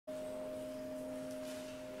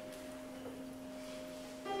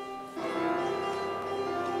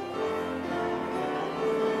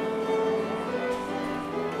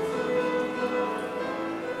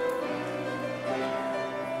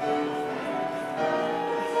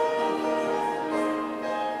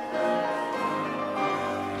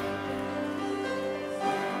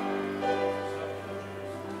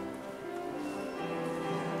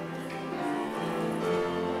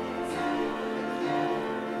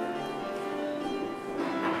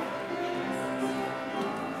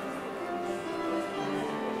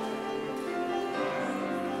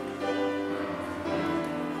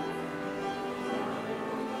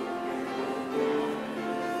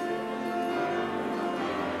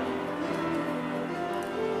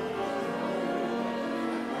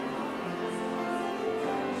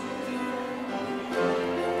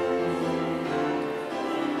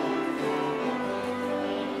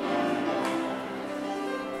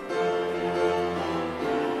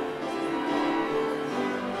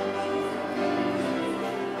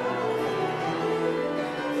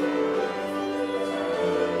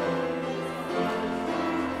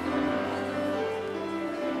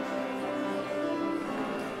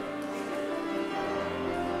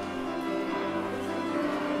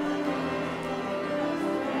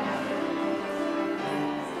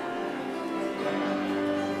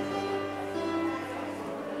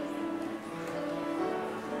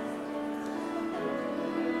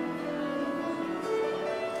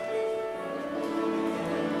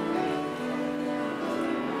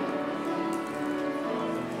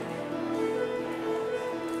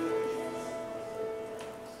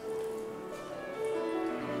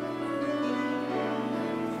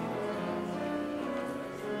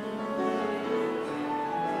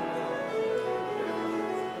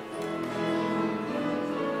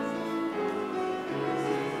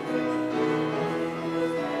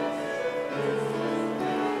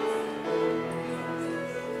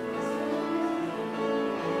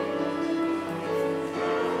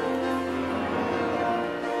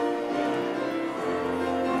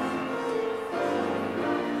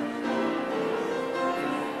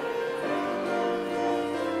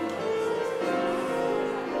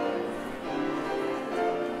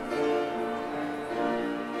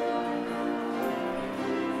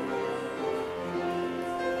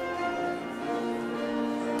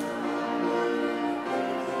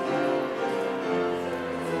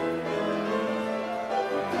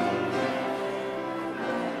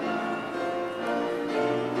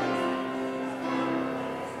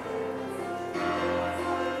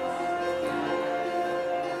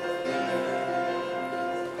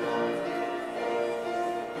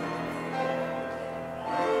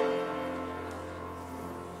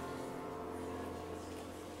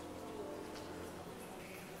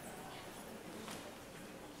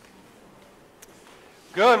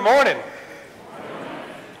Good morning.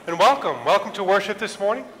 And welcome. Welcome to worship this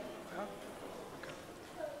morning.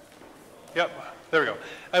 Yep, there we go.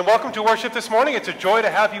 And welcome to worship this morning. It's a joy to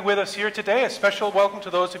have you with us here today. A special welcome to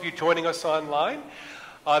those of you joining us online.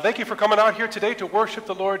 Thank you for coming out here today to worship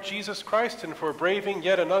the Lord Jesus Christ and for braving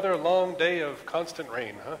yet another long day of constant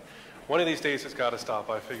rain. One of these days it's got to stop,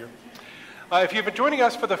 I figure. If you've been joining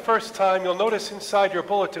us for the first time, you'll notice inside your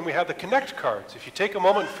bulletin we have the Connect cards. If you take a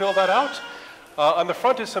moment and fill that out, on the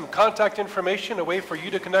front is some contact information, a way for you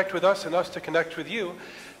to connect with us and us to connect with you.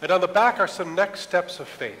 And on the back are some next steps of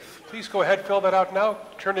faith. Please go ahead, fill that out now,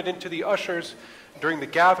 turn it into the ushers during the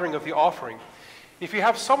gathering of the offering. If you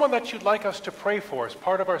have someone that you'd like us to pray for as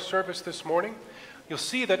part of our service this morning, you'll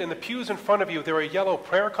see that in the pews in front of you there are yellow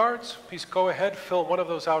prayer cards. Please go ahead, fill one of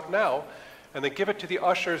those out now, and then give it to the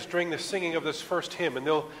ushers during the singing of this first hymn, and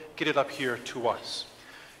they'll get it up here to us.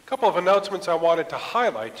 A couple of announcements I wanted to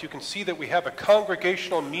highlight. You can see that we have a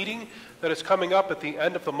congregational meeting that is coming up at the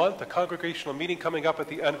end of the month,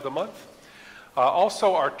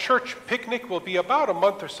 Also, our church picnic will be about a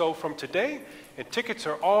month or so from today, and tickets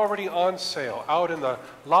are already on sale out in the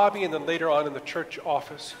lobby and then later on in the church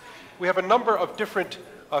office. We have a number of different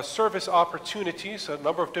service opportunities, a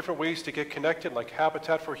number of different ways to get connected, like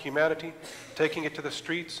Habitat for Humanity, taking it to the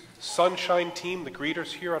streets, Sunshine Team, the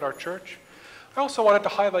greeters here at our church. I also wanted to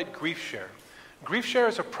highlight Grief Share. Grief Share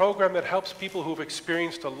is a program that helps people who've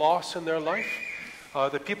experienced a loss in their life,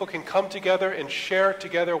 that people can come together and share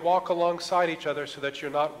together, walk alongside each other so that you're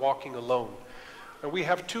not walking alone. And we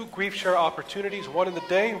have two Grief Share opportunities, one in the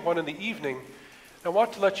day, one in the evening. And I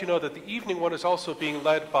want to let you know that the evening one is also being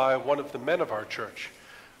led by one of the men of our church.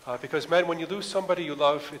 Because men, when you lose somebody you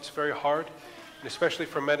love, it's very hard. And especially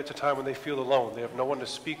for men, it's a time when they feel alone. They have no one to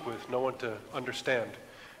speak with, no one to understand.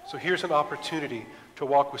 So here's an opportunity to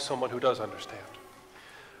walk with someone who does understand.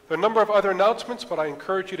 There are a number of other announcements, but I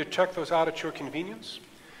encourage you to check those out at your convenience.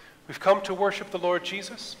 We've come to worship the Lord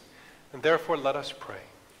Jesus, and therefore let us pray.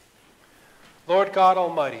 Lord God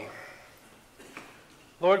Almighty,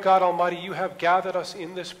 you have gathered us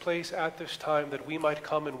in this place at this time that we might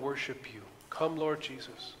come and worship you. Come, Lord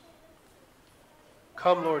Jesus.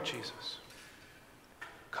 Come, Lord Jesus.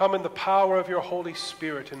 Come in the power of your Holy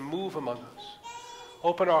Spirit and move among us.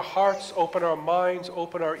 Open our hearts, open our minds,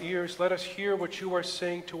 open our ears. Let us hear what you are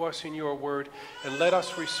saying to us in your word, and let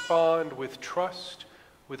us respond with trust,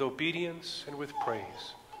 with obedience, and with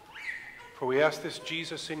praise. For we ask this,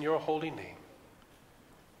 Jesus, in your holy name.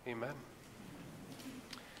 Amen.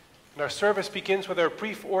 And our service begins with our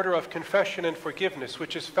brief order of confession and forgiveness,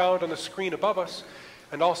 which is found on the screen above us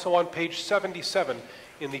and also on page 77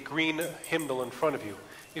 in the green hymnal in front of you.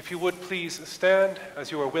 If you would please stand as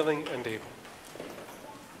you are willing and able.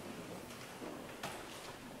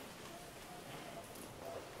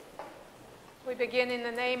 We begin in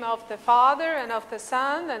the name of the Father, and of the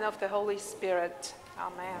Son, and of the Holy Spirit.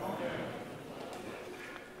 Amen.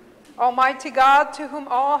 Almighty God, to whom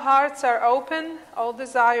all hearts are open, all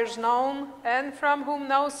desires known, and from whom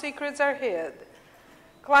no secrets are hid,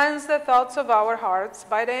 cleanse the thoughts of our hearts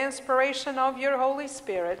by the inspiration of your Holy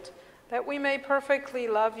Spirit, that we may perfectly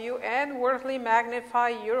love you and worthily magnify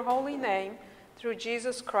your holy name, through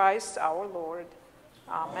Jesus Christ our Lord.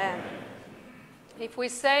 Amen. If we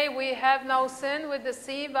say we have no sin, we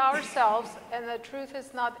deceive ourselves, and the truth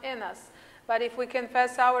is not in us. But if we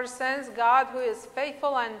confess our sins, God, who is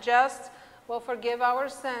faithful and just, will forgive our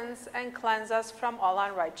sins and cleanse us from all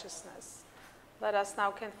unrighteousness. Let us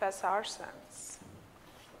now confess our sins.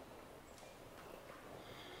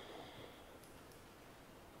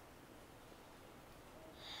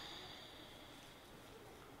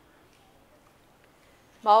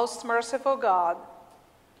 Most merciful God,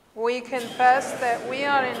 we confess that we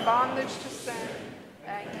are in bondage to sin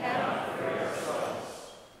and cannot free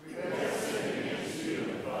ourselves. We have sinned against you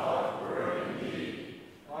in thought, word, and deed,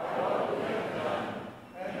 by what we have done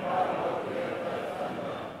and by what we have left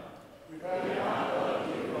undone. We have not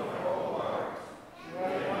loved you with our whole heart. We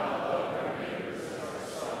have not loved our neighbors as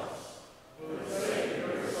ourselves. For the sake of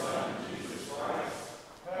your Son, Jesus Christ,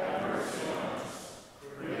 have mercy on us.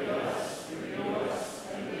 Forgive us, renew us,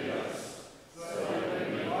 and lead us, so that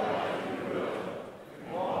we may walk in your will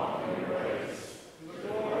and walk in your ways, to the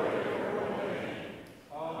glory of your holy name.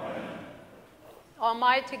 Amen.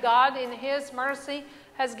 Almighty God, in his mercy,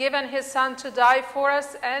 has given his Son to die for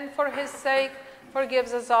us, and for his sake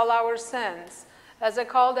forgives us all our sins. As a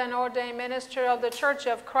called and ordained minister of the Church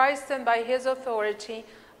of Christ, and by his authority,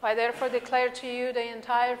 I therefore declare to you the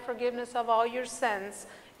entire forgiveness of all your sins,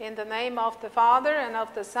 in the name of the Father, and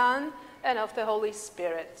of the Son, and of the Holy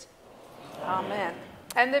Spirit. Amen.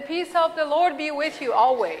 And the peace of the Lord be with you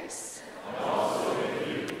always.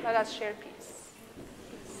 Let us share peace.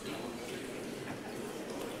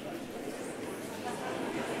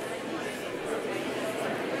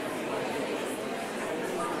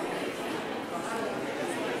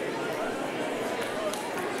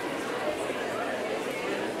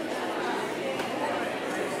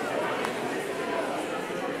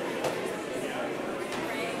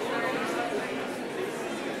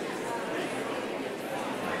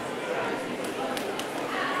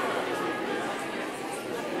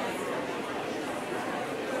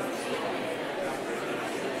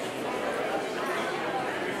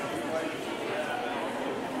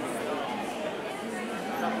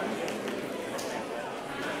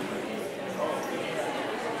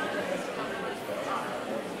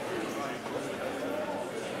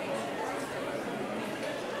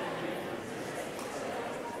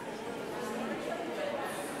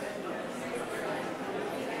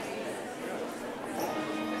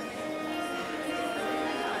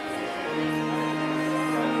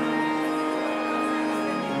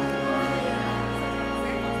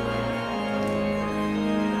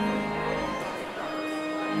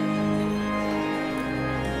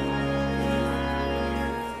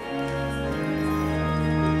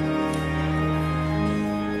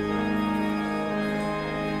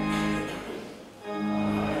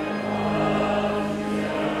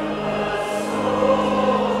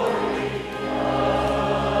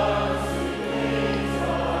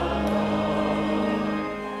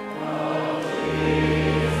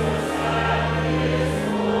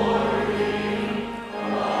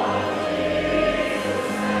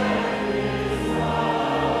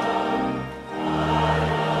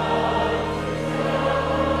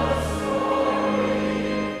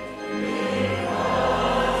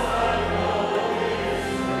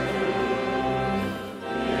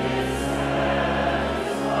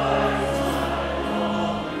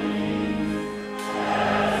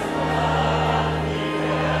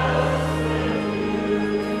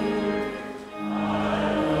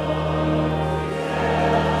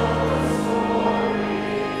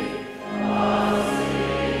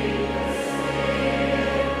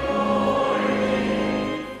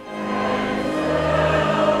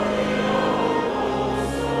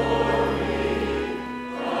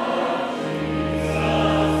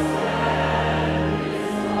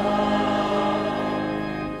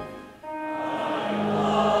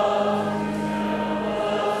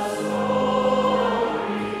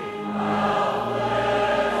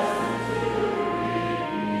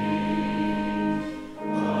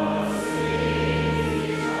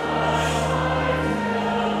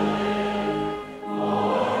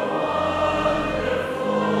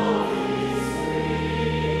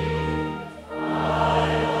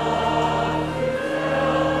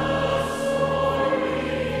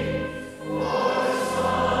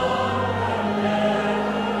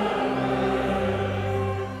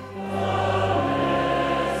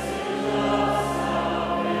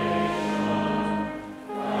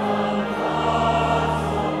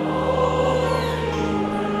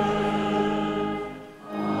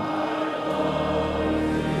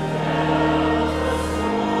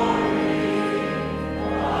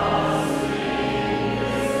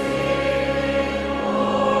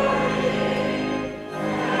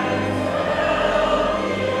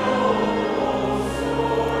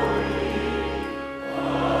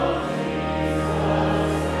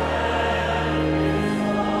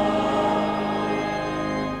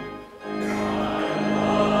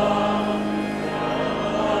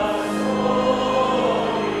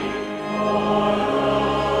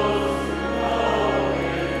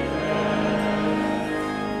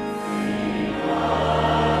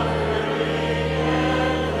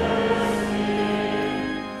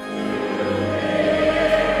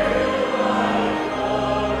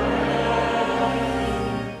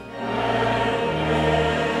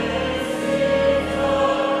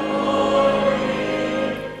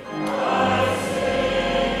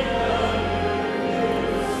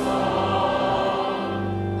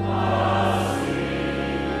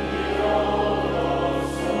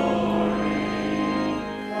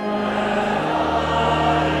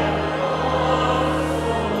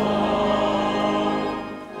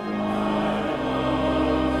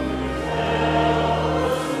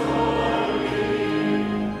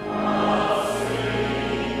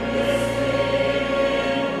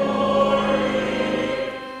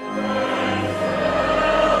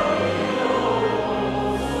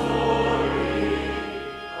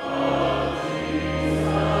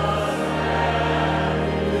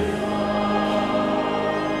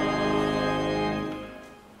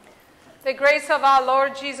 The grace of our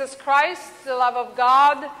Lord Jesus Christ, the love of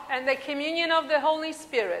God, and the communion of the Holy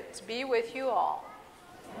Spirit be with you all.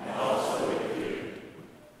 And also with you.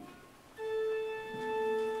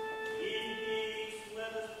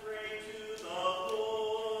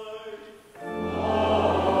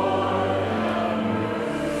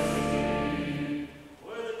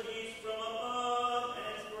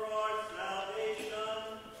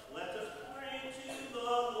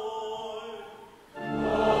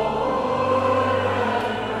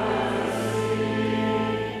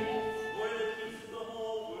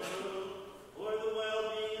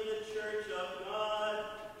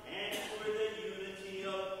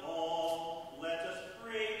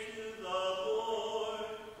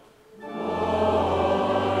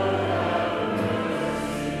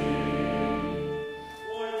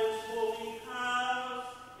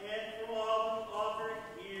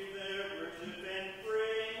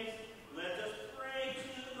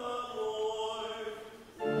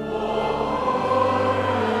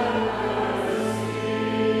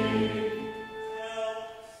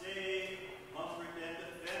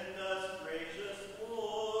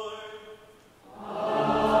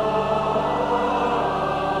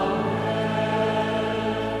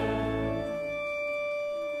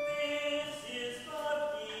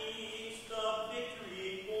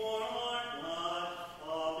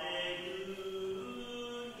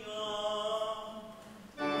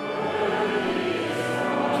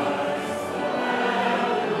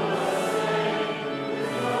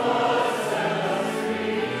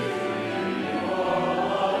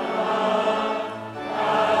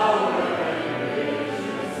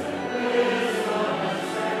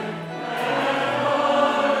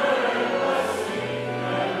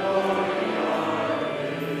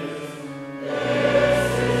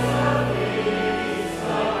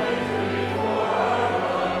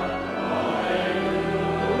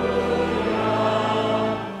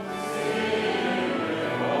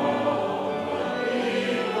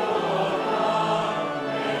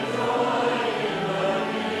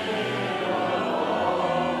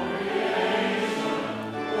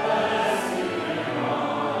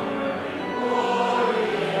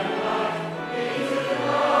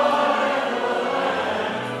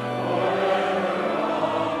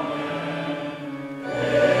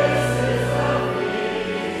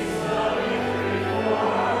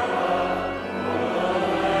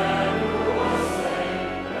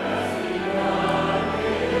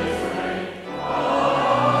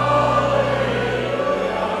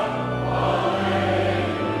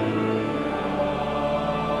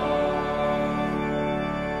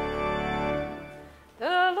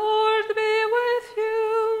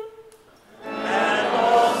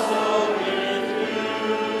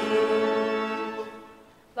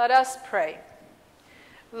 Let us pray.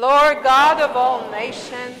 Lord God of all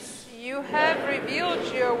nations, you have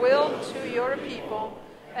revealed your will to your people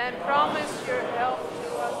and promised your help to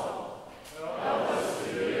us all. Help us to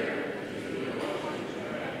hear and to do what you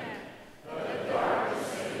command. Let the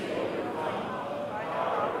darkness be overcome by the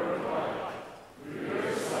power of your light. Through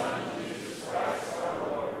your Son, Jesus Christ our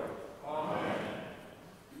Lord. Amen.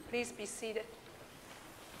 Please be seated.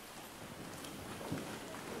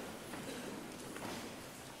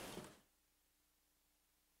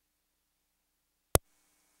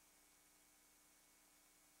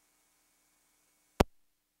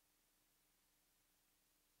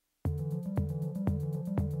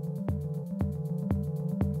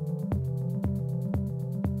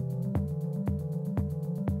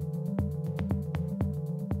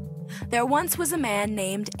 There once was a man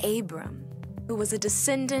named Abram, who was a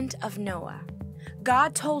descendant of Noah.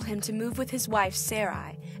 God told him to move with his wife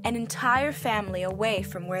Sarai, an entire family away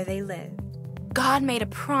from where they lived. God made a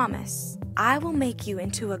promise. I will make you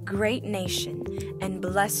into a great nation and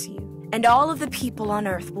bless you, and all of the people on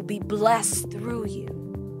earth will be blessed through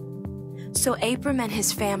you. So Abram and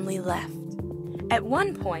his family left. At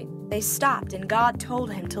one point, they stopped and God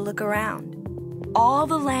told him to look around. All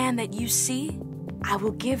the land that you see, I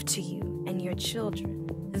will give to you and your children.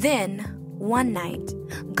 Then, one night,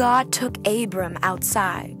 God took Abram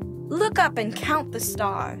outside. Look up and count the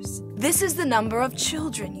stars. This is the number of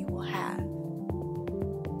children you will have.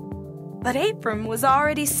 But Abram was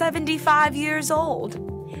already 75 years old,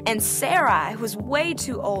 and Sarai was way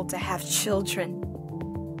too old to have children.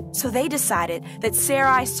 So they decided that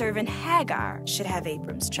Sarai's servant Hagar should have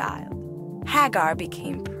Abram's child. Hagar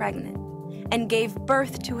became pregnant and gave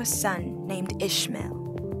birth to a son named Ishmael.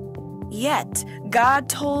 Yet God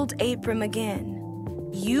told Abram again,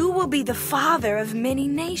 "You will be the father of many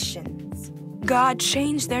nations." God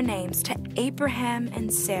changed their names to Abraham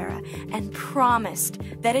and Sarah and promised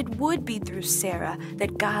that it would be through Sarah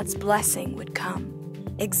that God's blessing would come.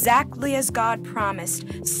 Exactly as God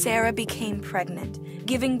promised, Sarah became pregnant,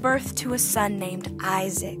 giving birth to a son named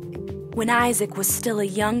Isaac. When Isaac was still a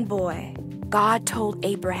young boy, God told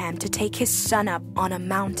Abraham to take his son up on a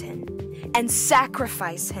mountain and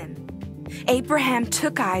sacrifice him. Abraham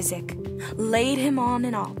took Isaac, laid him on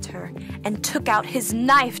an altar, and took out his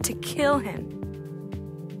knife to kill him.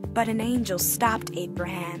 But an angel stopped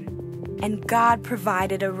Abraham, and God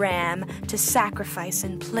provided a ram to sacrifice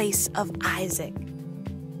in place of Isaac.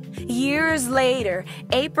 Years later,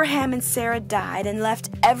 Abraham and Sarah died and left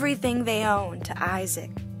everything they owned to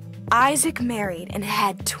Isaac. Isaac married and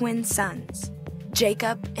had twin sons,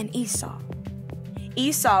 Jacob and Esau.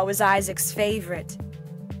 Esau was Isaac's favorite,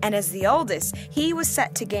 and as the oldest, he was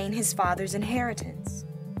set to gain his father's inheritance.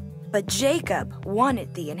 But Jacob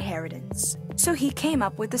wanted the inheritance, so he came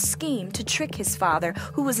up with a scheme to trick his father,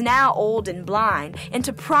 who was now old and blind,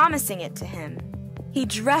 into promising it to him. He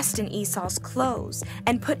dressed in Esau's clothes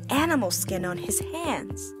and put animal skin on his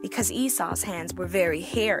hands because Esau's hands were very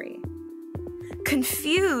hairy.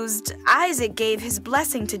 Confused, Isaac gave his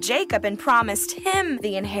blessing to Jacob and promised him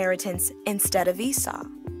the inheritance instead of Esau.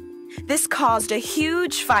 This caused a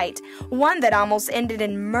huge fight, one that almost ended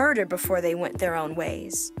in murder before they went their own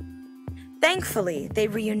ways. Thankfully, they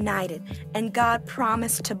reunited, and God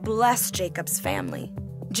promised to bless Jacob's family.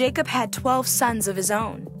 Jacob had 12 sons of his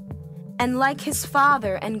own. And like his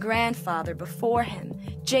father and grandfather before him,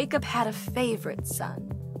 Jacob had a favorite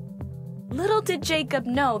son. Little did Jacob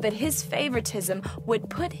know that his favoritism would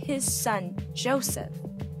put his son, Joseph,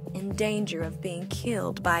 in danger of being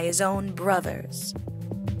killed by his own brothers.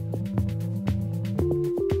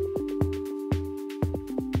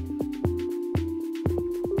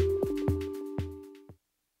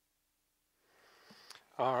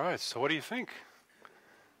 All right, so what do you think?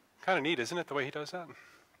 Kind of neat, isn't it, the way he does that?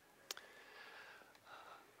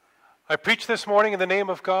 I preach this morning in the name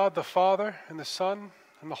of God, the Father, and the Son,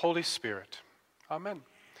 and the Holy Spirit. Amen.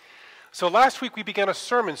 So last week we began a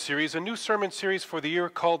sermon series, a new sermon series for the year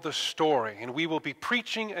called The Story. And we will be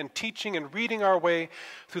preaching and teaching and reading our way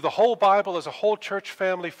through the whole Bible as a whole church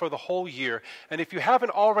family for the whole year. And if you haven't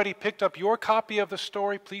already picked up your copy of The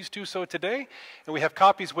Story, please do so today. And we have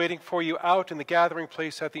copies waiting for you out in the gathering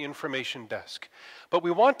place at the information desk. But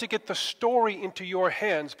we want to get the story into your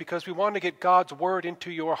hands because we want to get God's word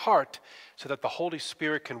into your heart so that the Holy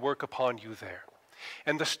Spirit can work upon you there.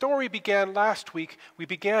 And the story began last week. We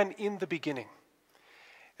began in the beginning.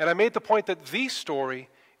 And I made the point that the story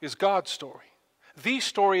is God's story. The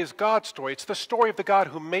story is God's story. It's the story of the God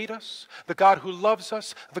who made us, the God who loves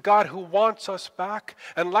us, the God who wants us back.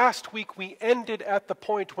 And last week we ended at the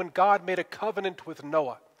point when God made a covenant with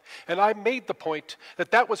Noah. And I made the point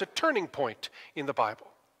that that was a turning point in the Bible.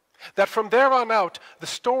 That from there on out, the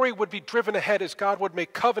story would be driven ahead as God would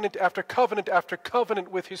make covenant after covenant after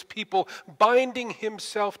covenant with his people, binding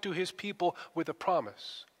himself to his people with a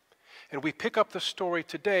promise. And we pick up the story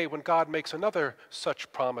today when God makes another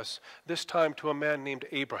such promise, this time to a man named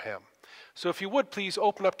Abraham. So if you would please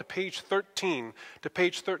open up to page 13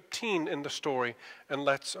 in the story, and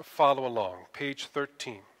let's follow along. Page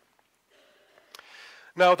 13.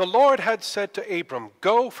 Now the Lord had said to Abram,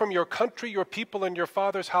 "Go from your country, your people, and your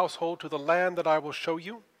father's household to the land that I will show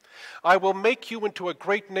you. I will make you into a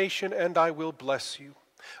great nation, and I will bless you.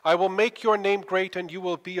 I will make your name great, and you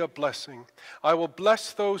will be a blessing. I will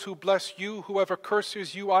bless those who bless you. Whoever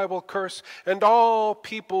curses you, I will curse. And all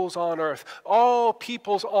peoples on earth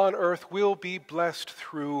will be blessed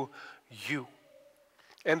through you."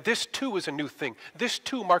 And this too is a new thing. This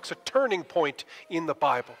too marks a turning point in the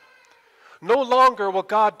Bible. No longer will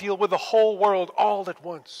God deal with the whole world all at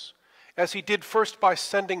once, as he did first by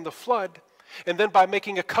sending the flood, and then by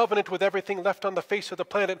making a covenant with everything left on the face of the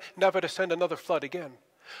planet, never to send another flood again.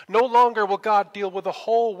 No longer will God deal with the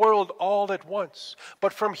whole world all at once,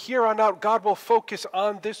 but from here on out, God will focus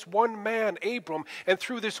on this one man, Abram, and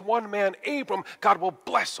through this one man, Abram, God will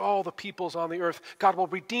bless all the peoples on the earth. God will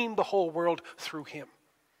redeem the whole world through him.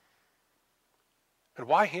 And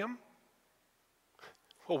why him?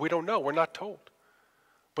 Well, we don't know. We're not told.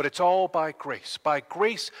 But it's all by grace. By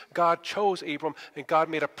grace, God chose Abram, and God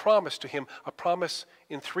made a promise to him, a promise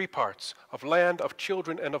in three parts, of land, of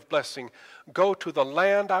children, and of blessing. Go to the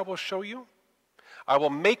land I will show you. I will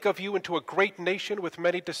make of you into a great nation with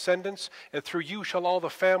many descendants, and through you shall all the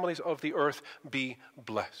families of the earth be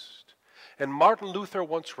blessed. And Martin Luther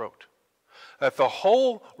once wrote that the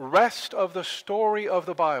whole rest of the story of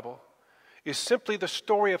the Bible is simply the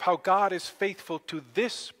story of how God is faithful to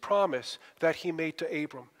this promise that he made to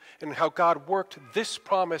Abram, and how God worked this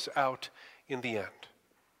promise out in the end.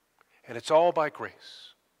 And it's all by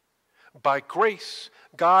grace. By grace,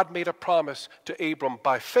 God made a promise to Abram.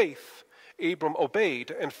 By faith, Abram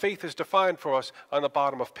obeyed, and faith is defined for us on the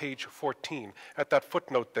bottom of page 14, at that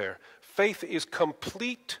footnote there. Faith is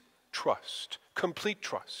complete trust. Complete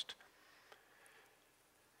trust.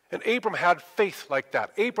 And Abram had faith like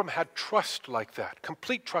that. Abram had trust like that.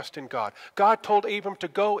 Complete trust in God. God told Abram to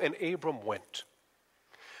go, and Abram went.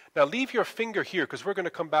 Now leave your finger here, because we're going to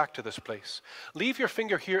come back to this place. Leave your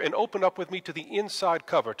finger here and open up with me to the inside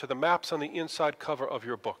cover, to the maps on the inside cover of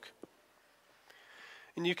your book.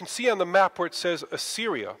 And you can see on the map where it says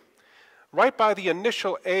Assyria, right by the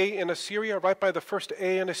initial A in Assyria, right by the first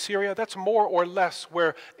A in Assyria, that's more or less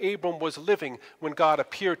where Abram was living when God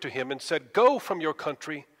appeared to him and said, "Go from your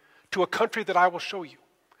country to a country that I will show you."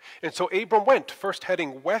 And so Abram went, first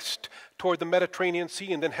heading west toward the Mediterranean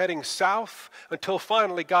Sea and then heading south until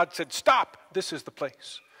finally God said, "Stop, this is the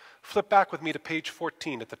place." Flip back with me to page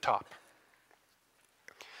 14 at the top.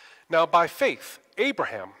 Now by faith,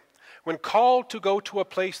 Abraham, when called to go to a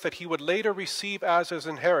place that he would later receive as his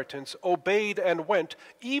inheritance, obeyed and went,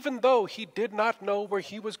 even though he did not know where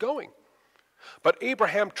he was going. But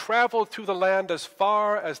Abraham traveled through the land as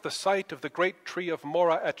far as the site of the great tree of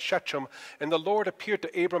Moreh at Shechem, and the Lord appeared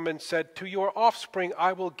to Abram and said, "To your offspring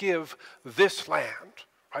I will give this land."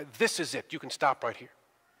 Right? This is it. You can stop right here.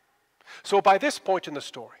 So by this point in the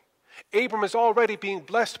story, Abram is already being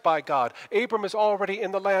blessed by God. Abram is already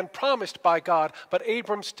in the land promised by God, but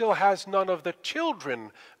Abram still has none of the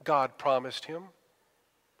children God promised him.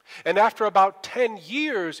 And after about 10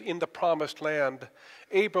 years in the promised land,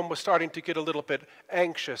 Abram was starting to get a little bit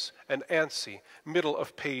anxious and antsy, middle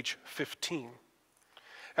of page 15.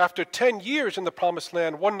 After 10 years in the promised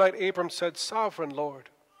land, one night Abram said, "Sovereign Lord,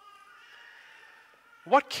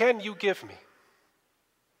 what can you give me?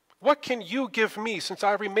 What can you give me, since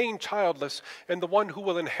I remain childless, and the one who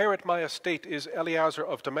will inherit my estate is Eliezer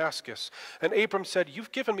of Damascus?" And Abram said,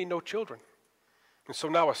 "You've given me no children, and so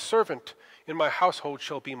now a servant in my household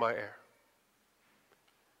shall be my heir."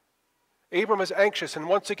 Abram is anxious, and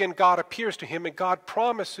once again God appears to him, and God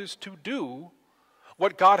promises to do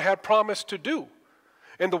what God had promised to do.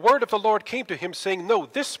 And the word of the Lord came to him, saying, "No,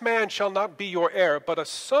 this man shall not be your heir, but a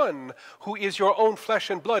son who is your own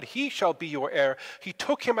flesh and blood, he shall be your heir." He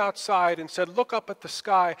took him outside and said, "Look up at the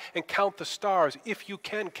sky and count the stars. If you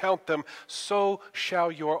can count them, so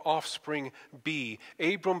shall your offspring be."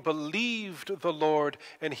 Abram believed the Lord,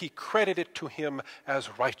 and he credited to him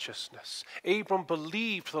as righteousness. Abram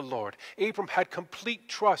believed the Lord. Abram had complete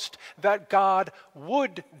trust that God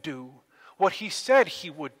would do what he said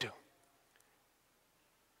he would do.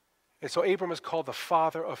 And so Abram is called the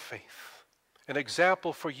father of faith, an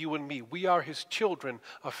example for you and me. We are his children.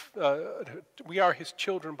 We are his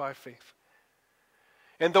children by faith.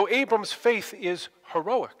 And though Abram's faith is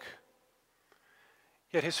heroic,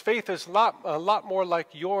 yet his faith is a lot more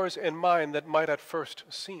like yours and mine than might at first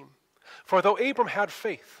seem. For though Abram had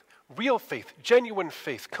faith, real faith, genuine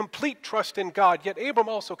faith, complete trust in God, yet Abram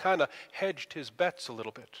also kind of hedged his bets a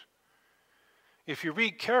little bit. If you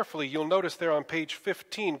read carefully, you'll notice there on page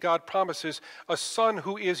 15, God promises a son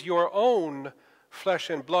who is your own flesh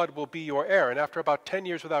and blood will be your heir. And after about 10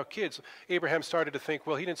 years without kids, Abraham started to think,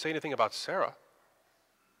 well, he didn't say anything about Sarah.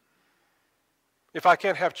 If I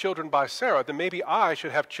can't have children by Sarah, then maybe I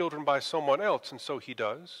should have children by someone else. And so he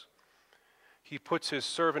does. He puts his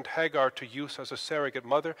servant Hagar to use as a surrogate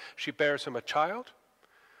mother. She bears him a child.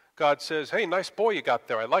 God says, "Hey, nice boy you got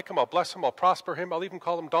there. I like him. I'll bless him. I'll prosper him. I'll even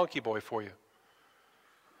call him Donkey Boy for you."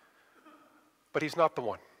 But he's not the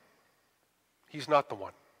one. He's not the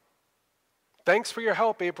one. "Thanks for your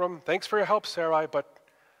help, Abram. Thanks for your help, Sarai, but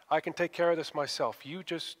I can take care of this myself. You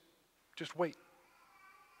just wait."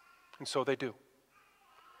 And so they do.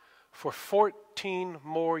 For 14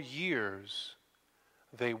 more years,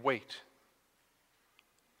 they wait.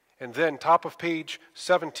 And then, top of page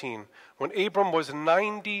 17, when Abram was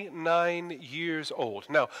 99 years old.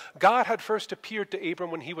 Now, God had first appeared to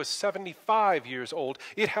Abram when he was 75 years old.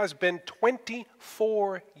 It has been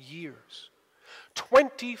 24 years.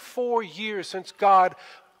 24 years since God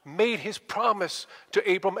made his promise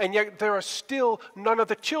to Abram, and yet there are still none of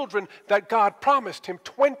the children that God promised him.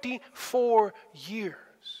 24 years.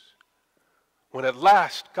 When at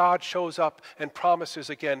last God shows up and promises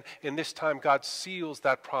again, and this time God seals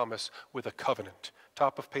that promise with a covenant.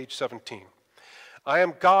 Top of page 17. "I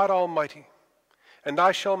am God Almighty, and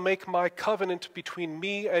I shall make my covenant between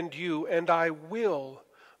me and you, and I will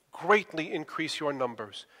greatly increase your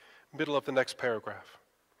numbers." Middle of the next paragraph.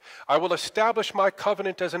 I will establish my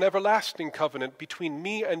covenant as an everlasting covenant between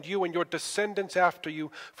me and you and your descendants after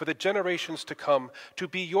you for the generations to come, to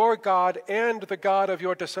be your God and the God of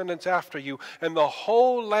your descendants after you. And the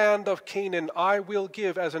whole land of Canaan I will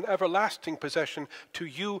give as an everlasting possession to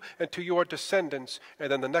you and to your descendants.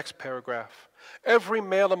 And then the next paragraph. Every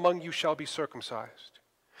male among you shall be circumcised.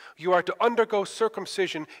 You are to undergo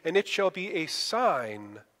circumcision, and it shall be a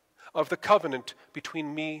sign of the covenant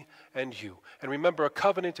between me and you. And remember, a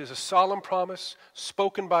covenant is a solemn promise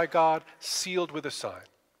spoken by God, sealed with a sign.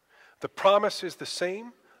 The promise is the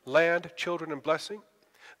same, land, children, and blessing.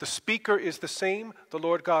 The speaker is the same, the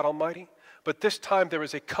Lord God Almighty. But this time there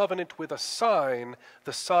is a covenant with a sign,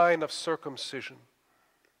 the sign of circumcision.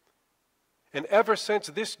 And ever since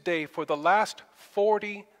this day, for the last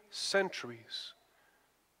 40 centuries,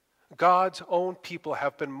 God's own people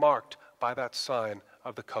have been marked by that sign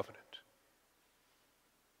of the covenant.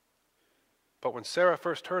 But when Sarah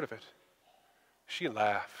first heard of it, she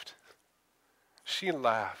laughed. She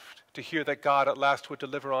laughed to hear that God at last would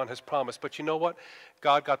deliver on his promise. But you know what?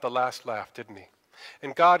 God got the last laugh, didn't he?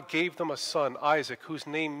 And God gave them a son, Isaac, whose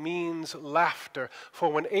name means laughter.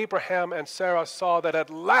 For when Abraham and Sarah saw that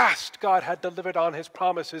at last God had delivered on his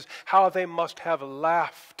promises, how they must have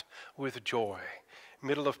laughed with joy.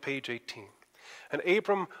 Middle of page 18. And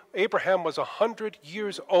Abraham was 100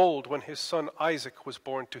 years old when his son Isaac was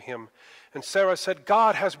born to him. And Sarah said,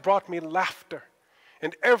 God has brought me laughter,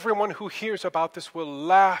 and everyone who hears about this will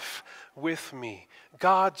laugh with me.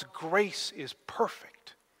 God's grace is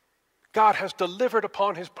perfect. God has delivered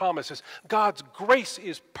upon his promises. God's grace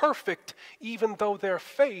is perfect, even though their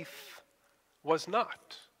faith was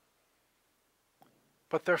not.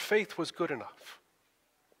 But their faith was good enough.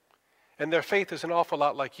 And their faith is an awful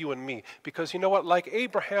lot like you and me. Because you know what? Like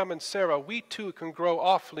Abraham and Sarah, we too can grow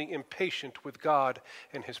awfully impatient with God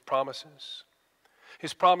and his promises.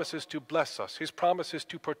 His promises to bless us. His promises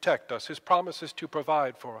to protect us. His promises to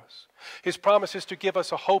provide for us. His promises to give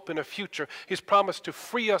us a hope and a future. His promise to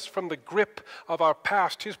free us from the grip of our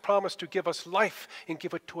past. His promise to give us life and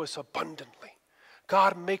give it to us abundantly.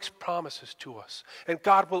 God makes promises to us. And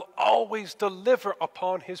God will always deliver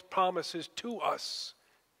upon his promises to us.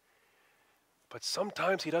 But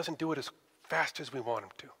sometimes he doesn't do it as fast as we want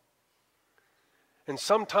him to. And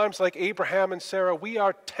sometimes, like Abraham and Sarah, we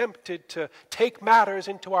are tempted to take matters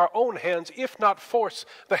into our own hands, if not force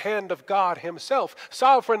the hand of God himself.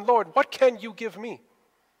 Sovereign Lord, what can you give me?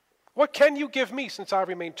 What can you give me since I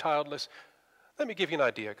remain childless? Let me give you an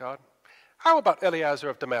idea, God. How about Eliezer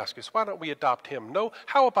of Damascus? Why don't we adopt him? No,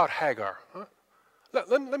 how about Hagar? Huh?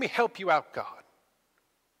 Let me help you out, God.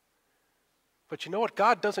 But you know what?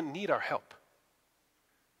 God doesn't need our help.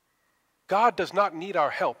 God does not need our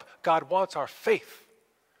help. God wants our faith.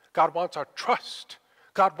 God wants our trust.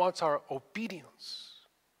 God wants our obedience.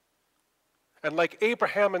 And like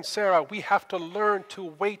Abraham and Sarah, we have to learn to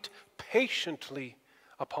wait patiently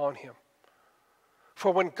upon him.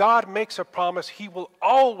 For when God makes a promise, he will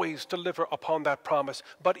always deliver upon that promise,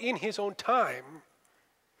 but in his own time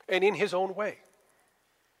and in his own way.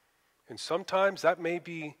 And sometimes that may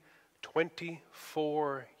be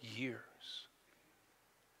 24 years.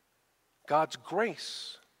 God's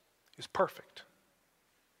grace is perfect.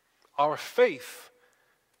 Our faith,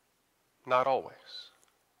 not always.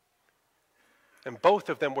 And both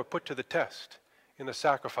of them were put to the test in the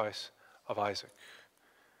sacrifice of Isaac.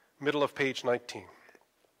 Middle of page 19.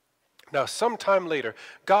 Now, sometime later,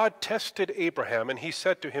 God tested Abraham, and he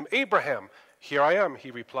said to him, Abraham, here I am,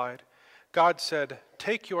 he replied. God said,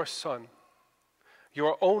 take your son,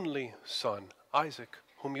 your only son, Isaac,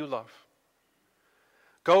 whom you love.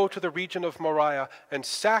 Go to the region of Moriah and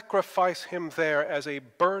sacrifice him there as a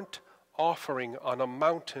burnt offering on a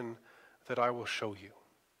mountain that I will show you.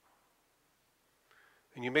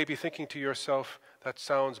 And you may be thinking to yourself, that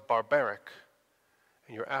sounds barbaric,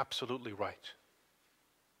 and you're absolutely right.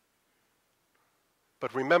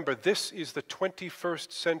 But remember, this is the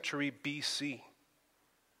 21st century BC.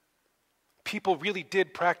 People really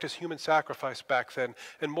did practice human sacrifice back then,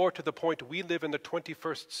 and more to the point, we live in the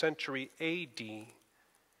 21st century AD.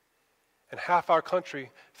 And half our country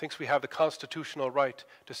thinks we have the constitutional right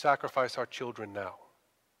to sacrifice our children now.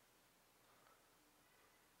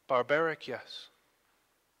 Barbaric, yes.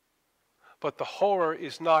 But the horror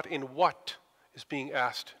is not in what is being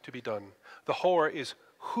asked to be done. The horror is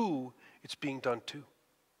who it's being done to.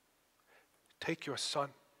 Take your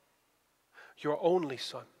son, your only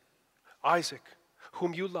son, Isaac,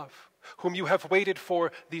 whom you love, whom you have waited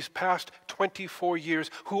for these past 24 years,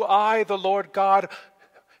 who I, the Lord God,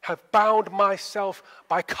 have bound myself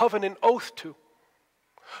by covenant oath to,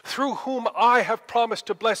 through whom I have promised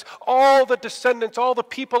to bless all the descendants, all the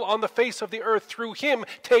people on the face of the earth. Through him,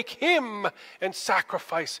 take him and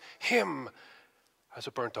sacrifice him as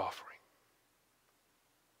a burnt offering.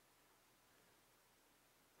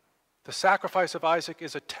 The sacrifice of Isaac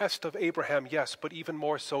is a test of Abraham, yes, but even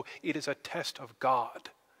more so, it is a test of God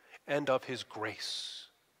and of his grace.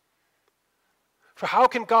 For how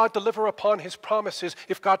can God deliver upon his promises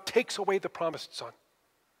if God takes away the promised son?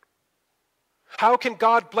 How can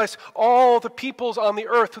God bless all the peoples on the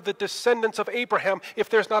earth through the descendants of Abraham if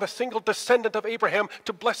there's not a single descendant of Abraham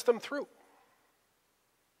to bless them through?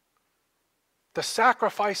 The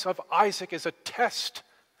sacrifice of Isaac is a test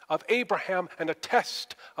of Abraham and a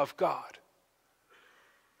test of God.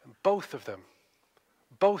 And both of them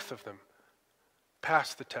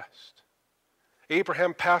passed the test.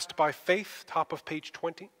 Abraham passed by faith, top of page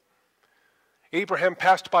 20. Abraham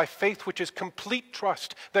passed by faith, which is complete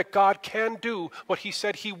trust that God can do what he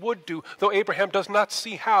said he would do, though Abraham does not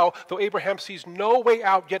see how, though Abraham sees no way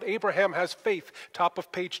out, yet Abraham has faith, top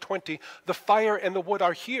of page 20. The fire and the wood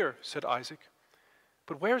are here, said Isaac.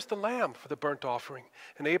 But where's the lamb for the burnt offering?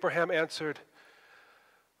 And Abraham answered,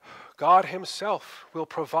 God himself will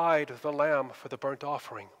provide the lamb for the burnt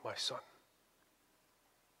offering, my son.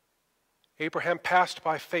 Abraham passed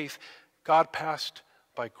by faith. God passed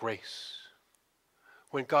by grace.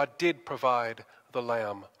 When God did provide the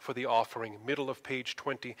lamb for the offering, middle of page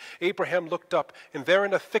 20, Abraham looked up, and there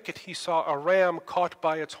in a thicket he saw a ram caught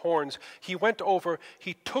by its horns. He went over,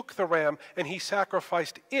 he took the ram, and he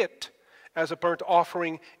sacrificed it as a burnt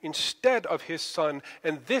offering instead of his son.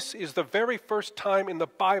 And this is the very first time in the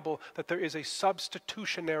Bible that there is a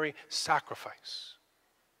substitutionary sacrifice.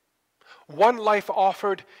 One life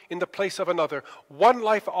offered in the place of another. One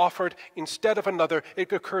life offered instead of another.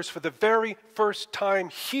 It occurs for the very first time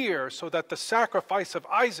here, so that the sacrifice of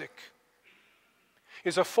Isaac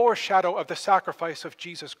is a foreshadow of the sacrifice of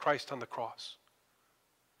Jesus Christ on the cross,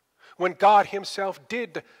 when God himself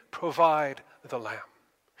did provide the lamb.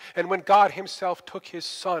 And when God himself took his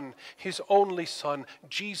son, his only son,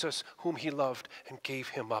 Jesus, whom he loved, and gave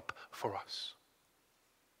him up for us.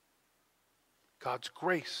 God's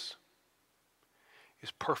grace is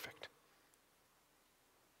perfect.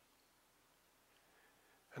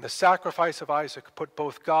 And the sacrifice of Isaac put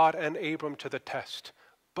both God and Abram to the test.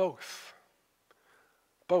 Both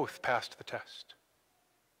passed the test.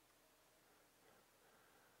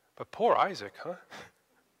 But poor Isaac, huh?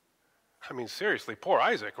 I mean, seriously, poor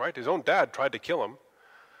Isaac, right? His own dad tried to kill him.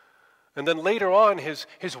 And then later on, his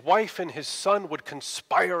wife and his son would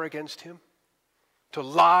conspire against him, to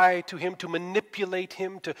lie to him, to manipulate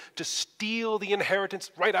him, to steal the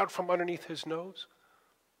inheritance right out from underneath his nose.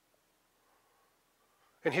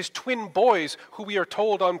 And his twin boys, who we are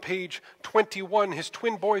told on page 21, his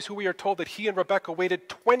twin boys who we are told that he and Rebekah waited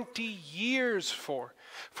 20 years for.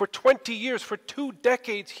 For 20 years, for 2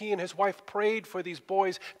 decades, he and his wife prayed for these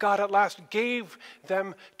boys. God at last gave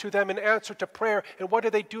them to them in answer to prayer. And what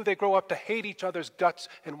do? They grow up to hate each other's guts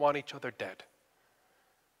and want each other dead.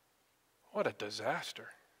 What a disaster.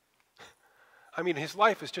 I mean, his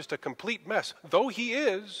life is just a complete mess. Though he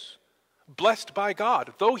is blessed by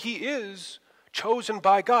God, though he is chosen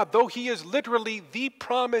by God, though he is literally the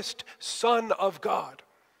promised Son of God,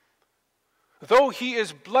 though he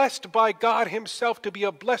is blessed by God himself to be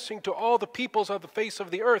a blessing to all the peoples of the face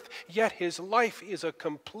of the earth, yet his life is a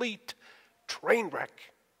complete train wreck.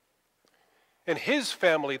 And his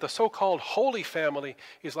family, the so-called holy family,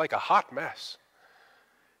 is like a hot mess.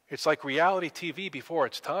 It's like reality TV before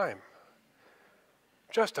its time.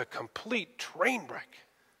 Just a complete train wreck.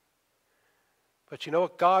 But you know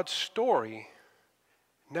what? God's story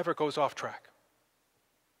never goes off track.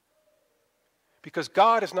 Because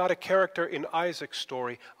God is not a character in Isaac's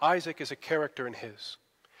story. Isaac is a character in his.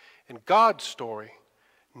 And God's story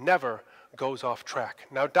never goes off track.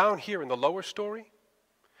 Now down here in the lower story,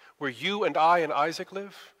 where you and I and Isaac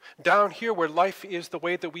live, down here where life is the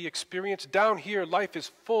way that we experience, down here life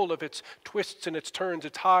is full of its twists and its turns,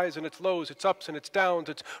 its highs and its lows, its ups and its downs,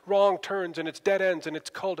 its wrong turns and its dead ends and its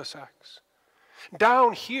cul-de-sacs.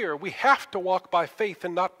 Down here, we have to walk by faith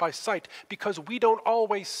and not by sight, because we don't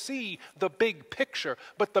always see the big picture.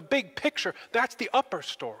 But the big picture, that's the upper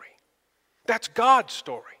story. That's God's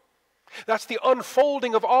story. That's the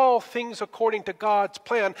unfolding of all things according to God's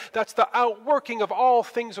plan. That's the outworking of all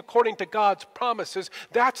things according to God's promises.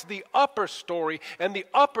 That's the upper story, and the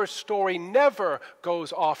upper story never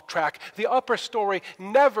goes off track. The upper story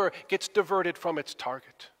never gets diverted from its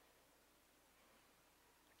target.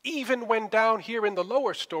 Even when down here in the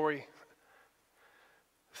lower story,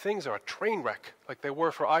 things are a train wreck like they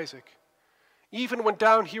were for Isaac. Even when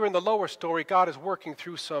down here in the lower story, God is working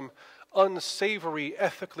through some unsavory,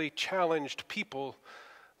 ethically challenged people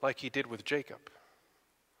like he did with Jacob,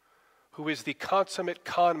 who is the consummate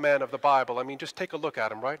con man of the Bible. I mean, just take a look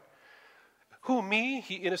at him, right? Who, me?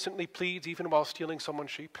 He innocently pleads even while stealing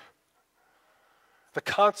someone's sheep. The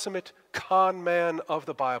consummate con man of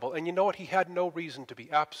the Bible. And you know what? He had no reason to be,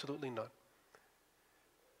 absolutely none.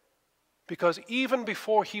 Because even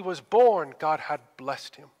before he was born, God had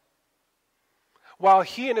blessed him. While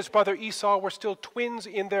he and his brother Esau were still twins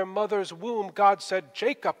in their mother's womb, God said,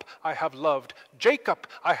 Jacob I have loved, Jacob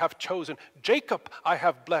I have chosen, Jacob I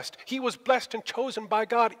have blessed. He was blessed and chosen by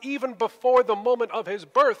God even before the moment of his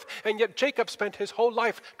birth, and yet Jacob spent his whole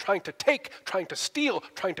life trying to take, trying to steal,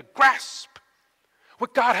 trying to grasp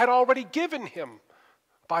what God had already given him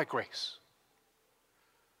by grace.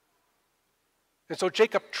 And so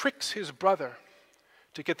Jacob tricks his brother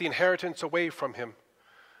to get the inheritance away from him.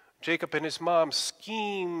 Jacob and his mom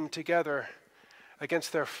scheme together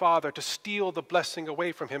against their father to steal the blessing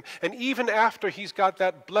away from him. And even after he's got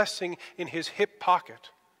that blessing in his hip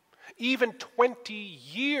pocket, even 20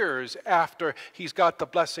 years after he's got the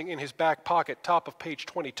blessing in his back pocket, top of page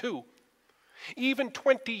 22, even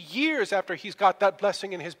 20 years after he's got that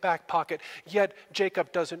blessing in his back pocket, yet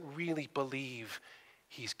Jacob doesn't really believe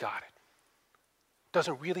he's got it.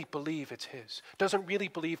 Doesn't really believe it's his. Doesn't really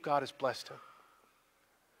believe God has blessed him.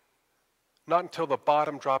 Not until the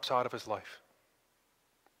bottom drops out of his life.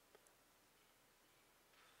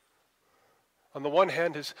 On the one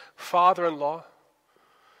hand, his father-in-law,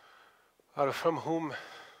 from whom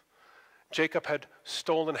Jacob had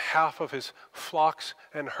stolen half of his flocks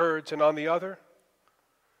and herds, and on the other,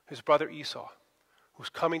 his brother Esau, who's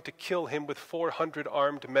coming to kill him with 400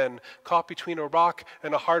 armed men. Caught between a rock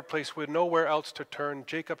and a hard place with nowhere else to turn,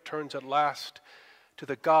 Jacob turns at last to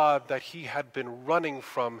the God that he had been running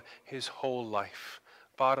from his whole life.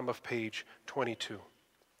 Bottom of page 22.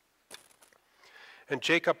 And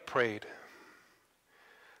Jacob prayed,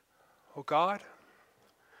 O God,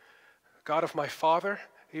 God of my father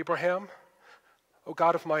Abraham, O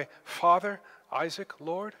God of my father Isaac,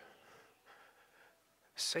 Lord,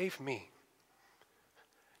 save me.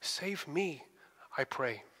 Save me, I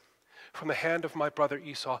pray, from the hand of my brother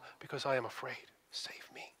Esau, because I am afraid. Save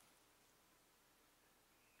me.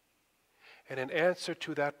 And in answer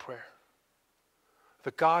to that prayer,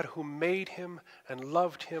 the God who made him and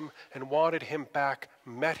loved him and wanted him back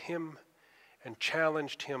met him and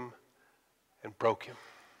challenged him and broke him.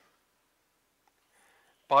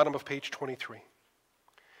 Bottom of page 23.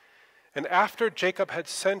 And after Jacob had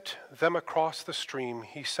sent them across the stream,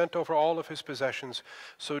 he sent over all of his possessions.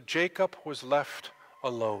 So Jacob was left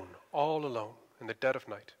alone, all alone, in the dead of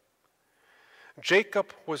night.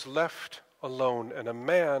 Jacob was left alone, and a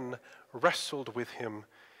man wrestled with him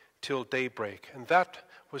till daybreak. And that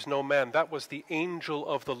was no man, that was the angel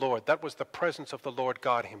of the Lord. That was the presence of the Lord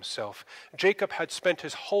God himself. Jacob had spent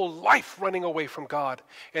his whole life running away from God.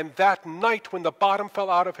 And that night when the bottom fell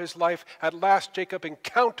out of his life, at last Jacob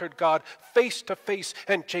encountered God face to face,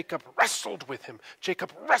 and Jacob wrestled with him.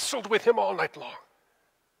 Jacob wrestled with him all night long.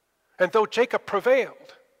 And though Jacob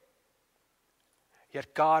prevailed,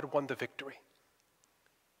 yet God won the victory.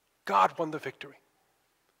 God won the victory.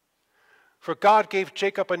 For God gave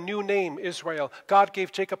Jacob a new name, Israel. God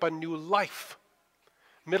gave Jacob a new life.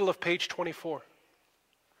 Middle of page 24.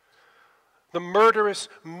 The murderous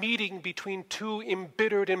meeting between two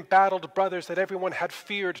embittered, embattled brothers that everyone had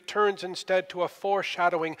feared turns instead to a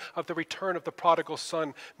foreshadowing of the return of the prodigal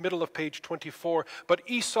son. Middle of page 24. But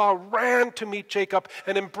Esau ran to meet Jacob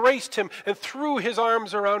and embraced him and threw his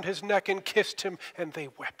arms around his neck and kissed him, and they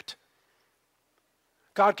wept.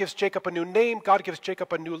 God gives Jacob a new name. God gives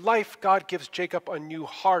Jacob a new life. God gives Jacob a new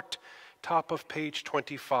heart. Top of page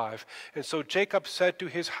 25. And so Jacob said to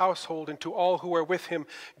his household and to all who were with him,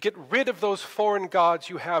 get rid of those foreign gods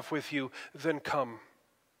you have with you, then come.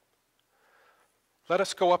 Let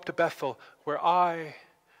us go up to Bethel, where I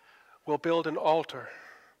will build an altar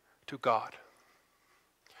to God,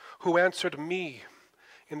 who answered me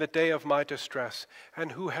in the day of my distress,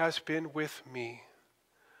 and who has been with me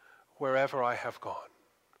wherever I have gone.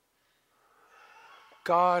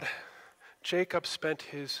 God, Jacob spent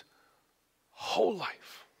his whole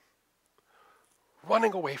life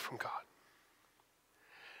running away from God.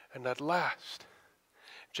 And at last,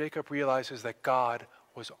 Jacob realizes that God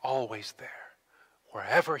was always there.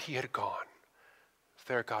 Wherever he had gone,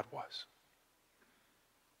 there God was.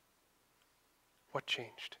 What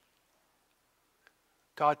changed?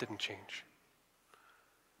 God didn't change.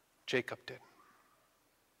 Jacob did.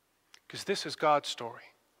 Because this is God's story.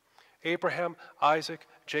 Abraham, Isaac,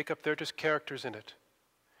 Jacob, they're just characters in it.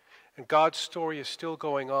 And God's story is still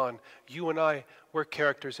going on. You and I, we're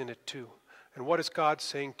characters in it too. And what is God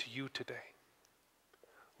saying to you today?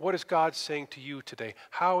 What is God saying to you today?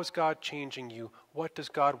 How is God changing you? What does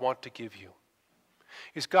God want to give you?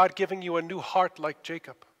 Is God giving you a new heart like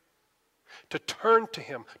Jacob? To turn to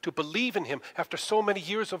him, to believe in him after so many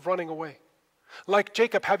years of running away? Like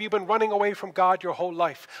Jacob, have you been running away from God your whole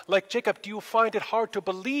life? Like Jacob, do you find it hard to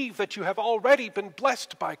believe that you have already been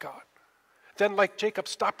blessed by God? Then like Jacob,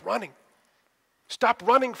 stop running. Stop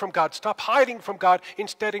running from God. Stop hiding from God.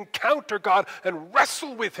 Instead, encounter God and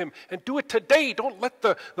wrestle with him. And do it today. Don't let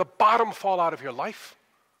the bottom fall out of your life.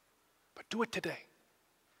 But do it today.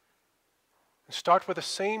 And start with the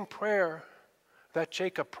same prayer that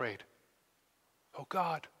Jacob prayed. Oh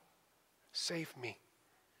God, save me.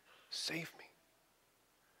 Save me.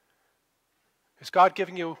 Is God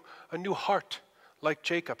giving you a new heart like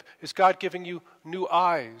Jacob? Is God giving you new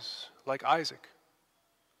eyes like Isaac?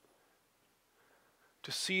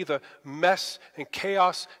 To see the mess and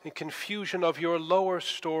chaos and confusion of your lower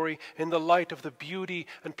story in the light of the beauty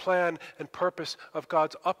and plan and purpose of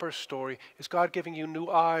God's upper story? Is God giving you new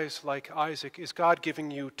eyes like Isaac? Is God giving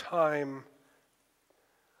you time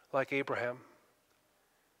like Abraham?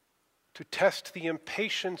 To test the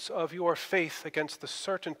impatience of your faith against the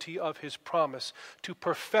certainty of his promise, to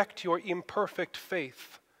perfect your imperfect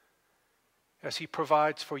faith as he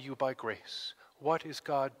provides for you by grace. What is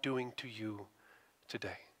God doing to you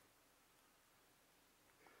today?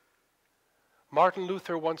 Martin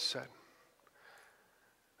Luther once said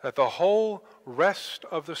that the whole rest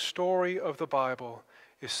of the story of the Bible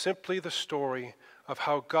is simply the story of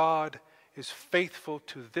how God is faithful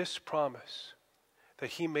to this promise that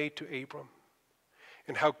he made to Abram,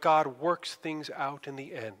 and how God works things out in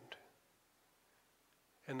the end.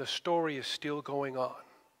 And the story is still going on.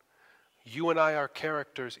 You and I are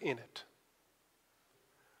characters in it.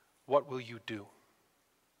 What will you do?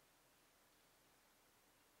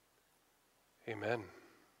 Amen.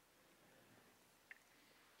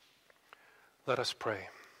 Let us pray.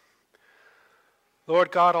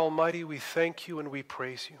 Lord God Almighty, we thank you and we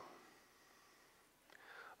praise you.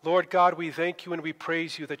 Lord God, we thank you and we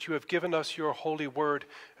praise you that you have given us your holy word.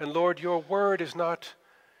 And Lord, your word is not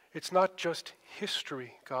just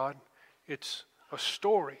history, God. It's a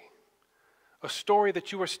story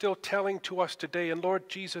that you are still telling to us today. And Lord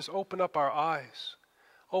Jesus, open up our eyes,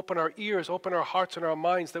 open our ears, open our hearts and our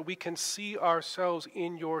minds that we can see ourselves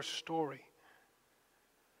in your story.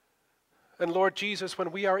 And Lord Jesus,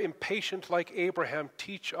 when we are impatient like Abraham,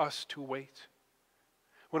 teach us to wait.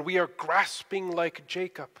 When we are grasping like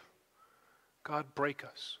Jacob, God, break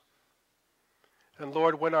us. And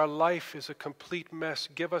Lord, when our life is a complete mess,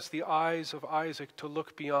 give us the eyes of Isaac to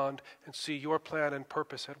look beyond and see your plan and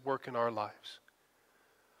purpose at work in our lives.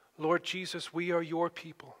 Lord Jesus, we are your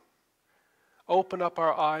people. Open up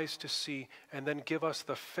our eyes to see, and then give us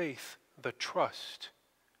the faith, the trust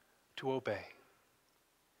to obey.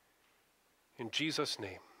 In Jesus'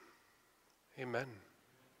 name, amen.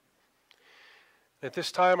 At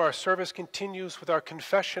this time, our service continues with our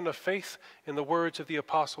confession of faith in the words of the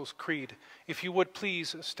Apostles' Creed. If you would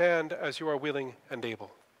please stand as you are willing and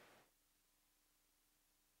able.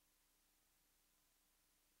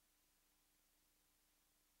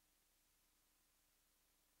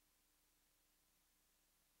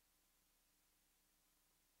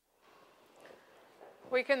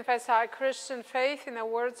 We confess our Christian faith in the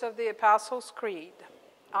words of the Apostles' Creed.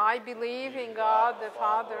 I believe in God the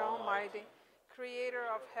Father Almighty, creator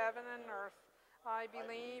of heaven and earth. I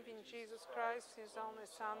believe in Jesus Christ, his only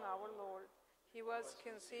Son, our Lord. He was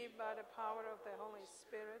conceived by the power of the Holy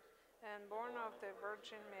Spirit and born of the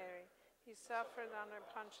Virgin Mary. He suffered under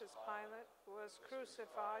Pontius Pilate, was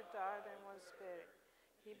crucified, died, and was buried.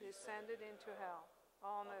 He descended into hell.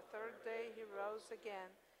 On the third day he rose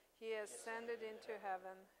again. He ascended into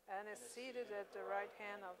heaven and is seated at the right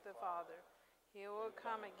hand of the Father. He will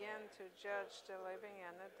come again to judge the living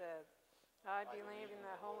and the dead. I believe in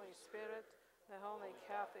the Holy Spirit, the Holy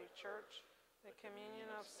Catholic Church, the communion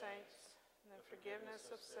of saints, the forgiveness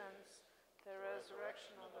of sins, the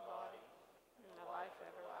resurrection of the body, and the life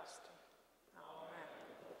everlasting. Amen.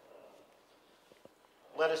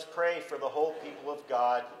 Let us pray for the whole people of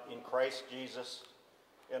God in Christ Jesus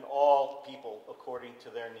and all people according to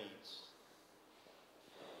their needs.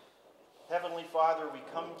 Heavenly Father, we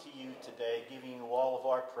come to you today giving you all of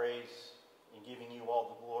our praise and giving you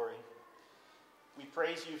all the glory. We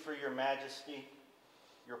praise you for your majesty,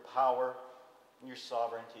 your power, and your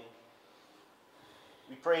sovereignty.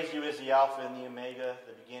 We praise you as the Alpha and the Omega,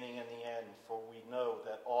 the beginning and the end, for we know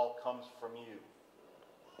that all comes from you.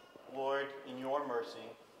 Lord, in your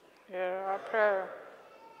mercy, hear our prayer.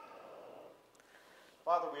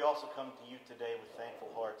 Father, we also come to you today with thankful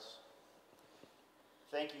hearts.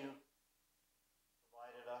 Thank you for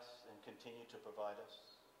provided us and continue to provide us.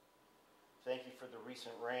 Thank you for the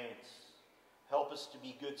recent rains. Help us to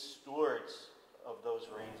be good stewards of those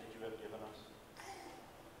rains that you have given us.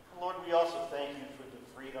 Lord, we also thank you for the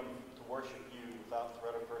freedom to worship you without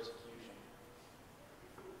threat of persecution.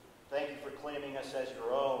 Thank you for claiming us as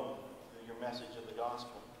your own through your message of the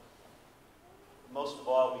gospel. Most of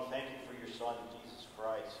all, we thank you for your Son, Jesus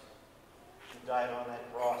Christ, who died on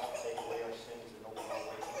that cross to take away our sins and open our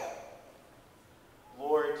way to heaven.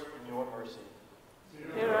 Lord, in your mercy,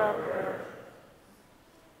 Hear our prayer.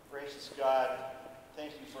 Gracious God,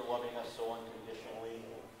 thank you for loving us so unconditionally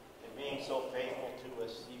and being so faithful to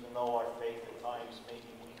us, even though our faith at times may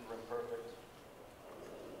be weak or imperfect.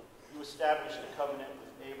 You established a covenant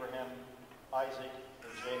with Abraham, Isaac,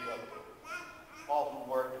 and Jacob, all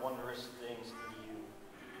who worked wondrous things in you.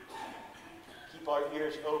 Keep our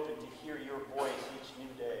ears open to hear your voice each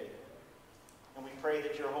new day. And we pray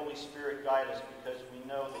that your Holy Spirit guide us, because we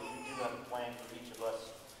know that you do have a plan for each of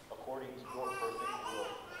us according to your perfect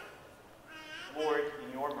will. Lord,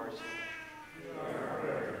 in your mercy.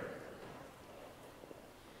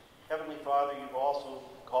 Heavenly Father, you've also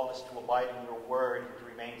called us to abide in your word and to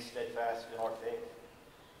remain steadfast in our faith.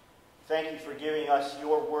 Thank you for giving us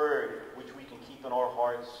your word, which we can keep in our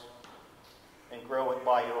hearts and grow it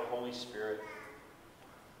by your Holy Spirit.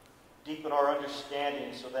 Deepen our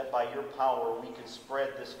understanding so that by your power we can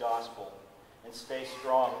spread this gospel and stay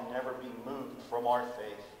strong and never be moved from our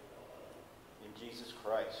faith in Jesus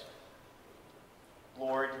Christ.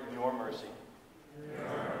 Lord, in your mercy.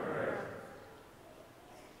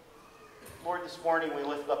 Lord, this morning we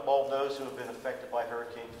lift up all those who have been affected by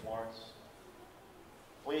Hurricane Florence.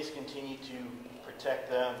 Please continue to protect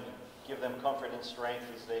them and give them comfort and strength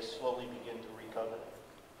as they slowly begin to recover.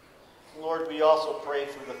 Lord, we also pray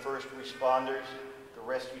for the first responders, the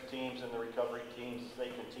rescue teams, and the recovery teams as they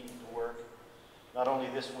continue to work, not only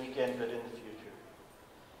this weekend but in the future.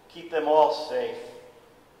 Keep them all safe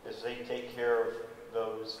as they take care of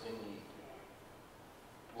those in need.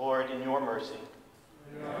 Lord, in your mercy.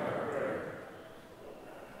 And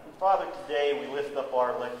Father, today we lift up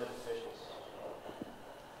our elected officials.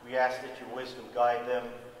 We ask that your wisdom guide them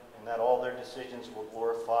and that all their decisions will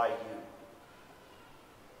glorify you.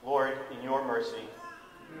 Lord, in your mercy.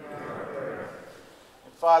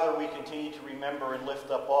 And Father, we continue to remember and lift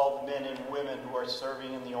up all the men and women who are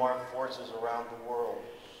serving in the armed forces around the world.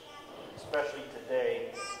 Especially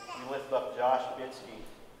today, we lift up Josh Bitsky,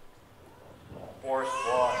 Forrest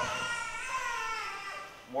Voss,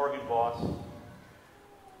 Morgan Voss,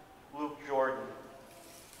 Luke Jordan,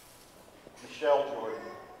 Michelle Jordan,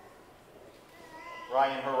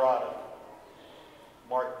 Ryan Harada,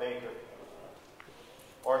 Mark Baker,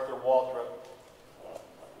 Arthur Waltrip,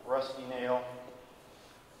 Rusty Nail,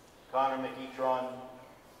 Connor McEtron,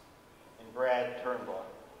 and Brad Turnbaugh.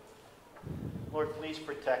 Lord, please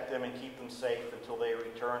protect them and keep them safe until they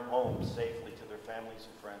return home safely to their families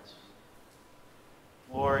and friends.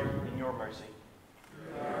 Lord, in your mercy.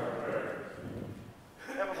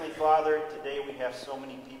 Heavenly Father, today we have so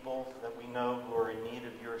many people that we know who are in need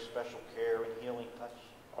of your special care and healing touch.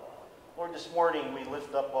 Lord, this morning we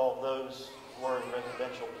lift up all those who are in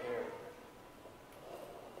residential care.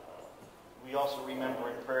 We also remember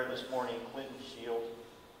in prayer this morning Clinton Shield,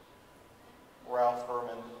 Ralph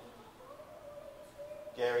Herman,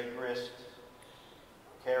 Gary Grist,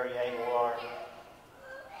 Carrie Aguilar.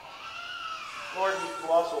 Lord, we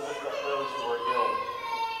will also lift up those who are ill.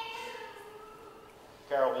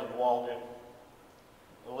 Carolyn Walden,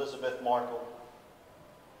 Elizabeth Markle,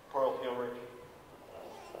 Pearl Hilrich,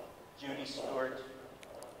 Judy Stewart,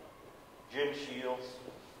 Jim Shields,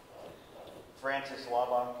 Francis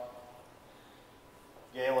Labach,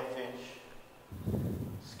 Gayla Finch,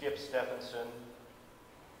 Skip Stephenson,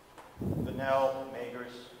 Vanell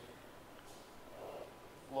Magers,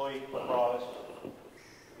 Lloyd Cross,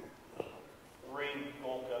 Green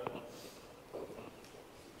Golka,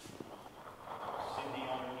 Cindy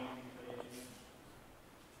Underneath,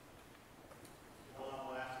 John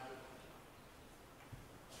Lasker,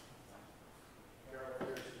 Carol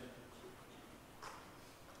Pearson,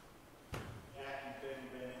 Jackie Benny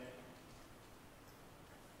Bennett,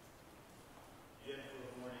 Jennifer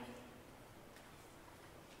Morning,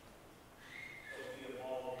 Sophia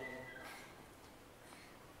Baldwin,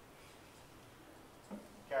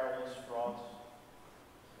 Carolyn Strauss,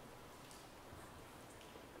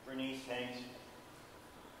 Bernice Hanks,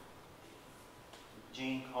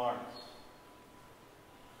 Jean Carnes.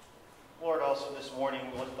 Lord, also this morning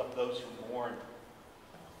we lift up those who mourn.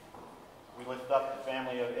 We lift up the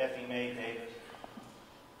family of Effie Mae Davis,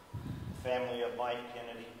 the family of Mike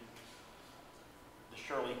Kennedy, the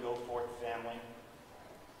Shirley Goforth family,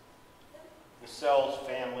 the Sells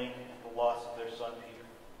family, and the loss of their son Peter.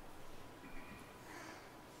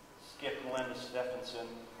 Skip and Linda Stephenson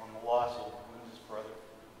on the loss of his brother.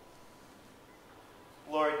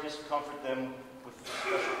 Lord, just comfort them with the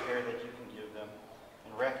special care that you can give them,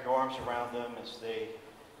 and wrap your arms around them as they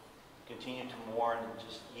continue to mourn and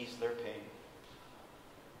just ease their pain.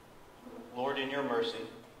 Lord, in your mercy.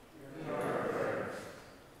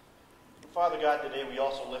 Father God, today we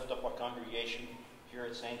also lift up our congregation here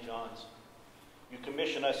at St. John's. You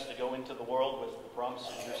commission us to go into the world with the promise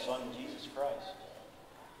of your Son, Jesus Christ.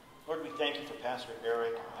 Lord, we thank you for Pastor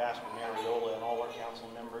Eric, Pastor Mariola, and all our council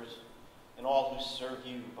members, and all who serve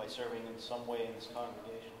you by serving in some way in this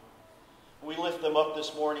congregation. We lift them up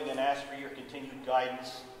this morning and ask for your continued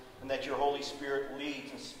guidance, and that your Holy Spirit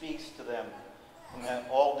leads and speaks to them, and that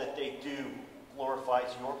all that they do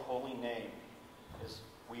glorifies your holy name, as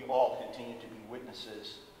we all continue to be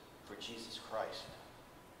witnesses for Jesus Christ.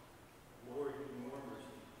 Lord, in your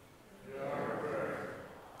mercy.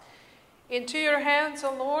 Into your hands,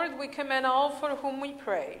 O Lord, we commend all for whom we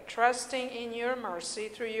pray, trusting in your mercy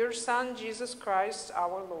through your Son, Jesus Christ,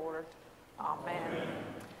 our Lord. Amen.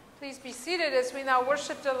 Please be seated as we now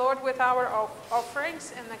worship the Lord with our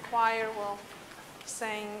offerings, and the choir will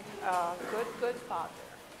sing Good, Good Father.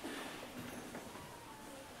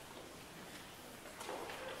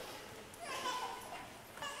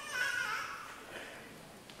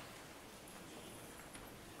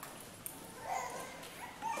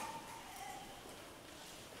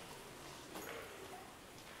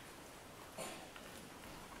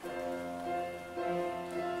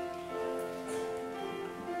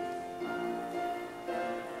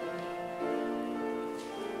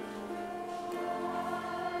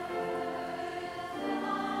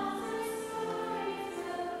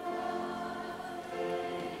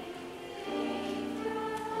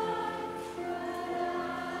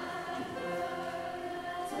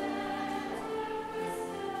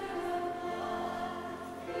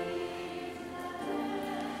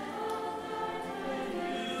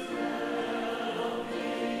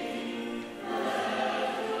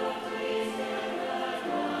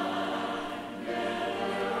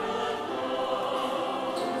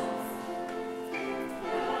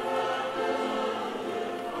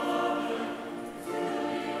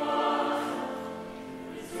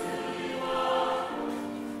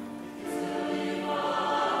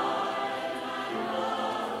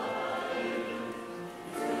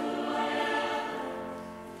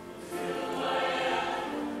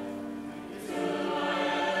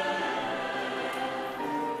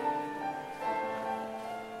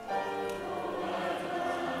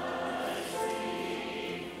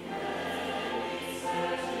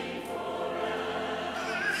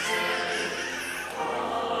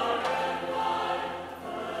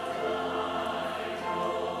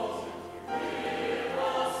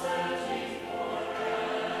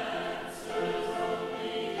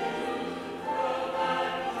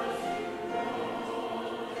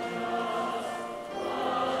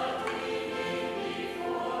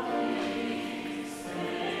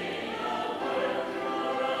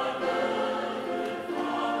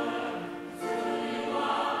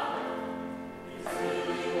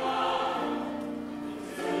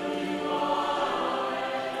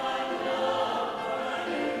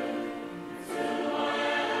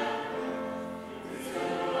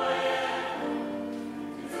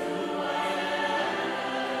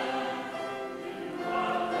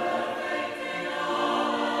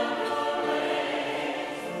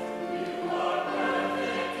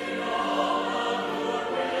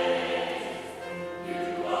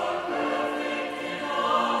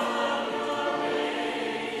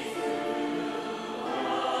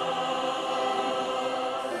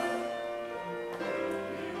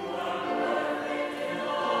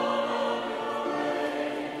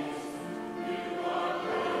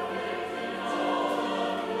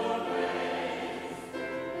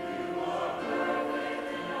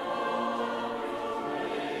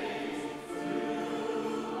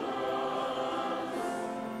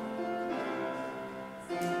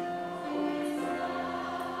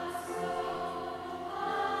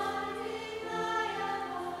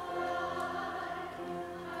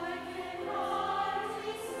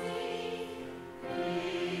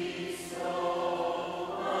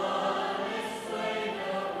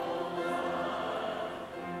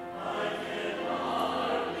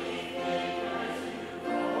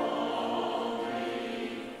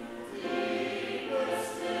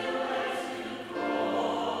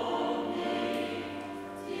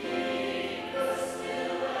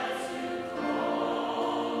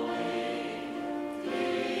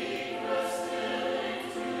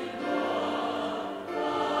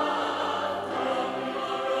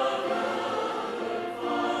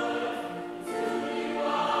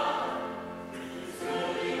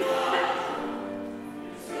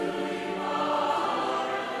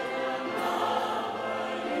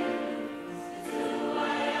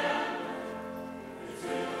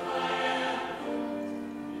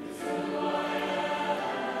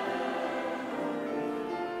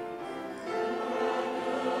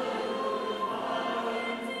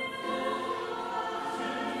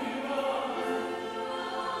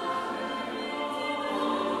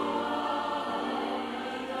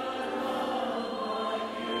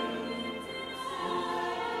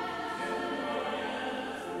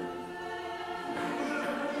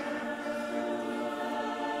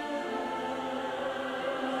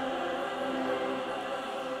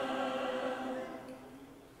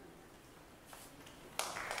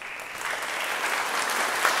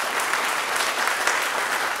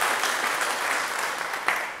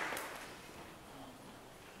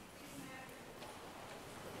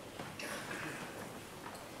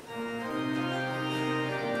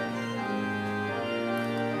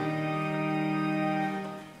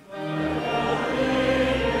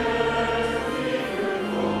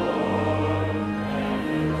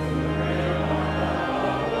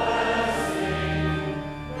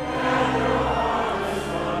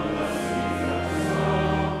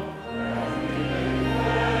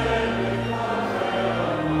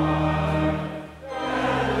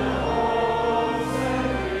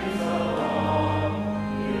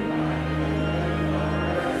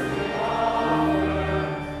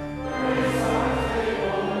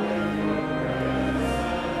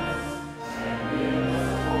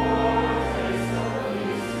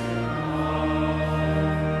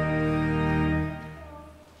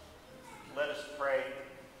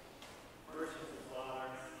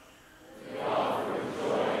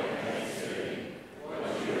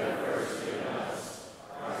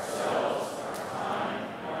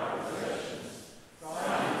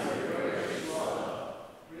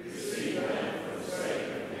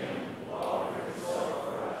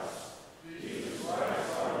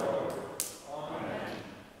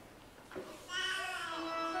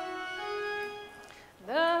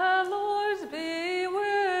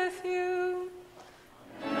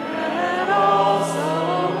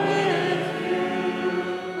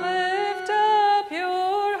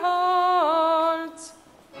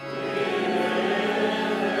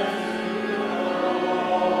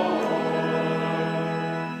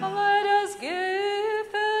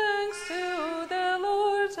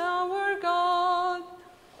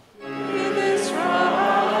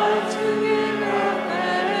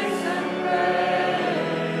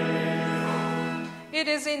 It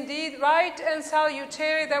is indeed right and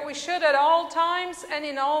salutary that we should at all times and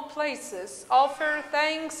in all places offer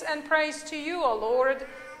thanks and praise to you, O Lord,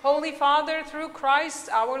 Holy Father, through Christ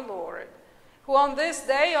our Lord, who on this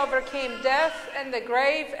day overcame death and the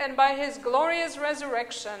grave, and by his glorious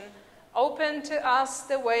resurrection opened to us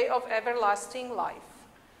the way of everlasting life.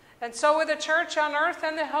 And so with the church on earth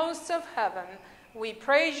and the hosts of heaven, we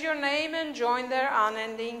praise your name and join their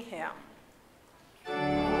unending hymn.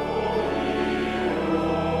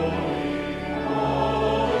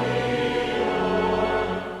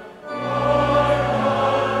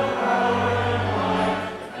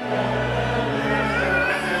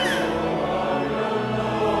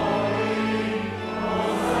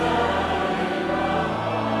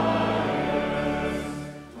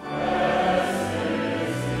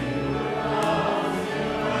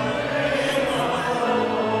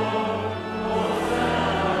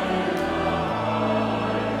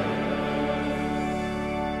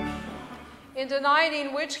 In the night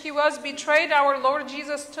in which he was betrayed, our Lord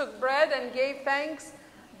Jesus took bread and gave thanks,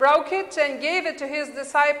 broke it and gave it to his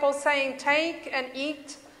disciples, saying, "Take and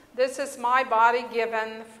eat. This is my body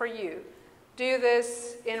given for you. Do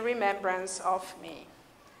this in remembrance of me."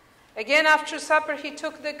 Again, after supper, he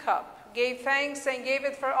took the cup, gave thanks, and gave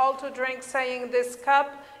it for all to drink, saying, "This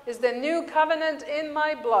cup is the new covenant in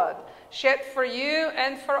my blood, shed for you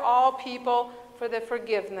and for all people for the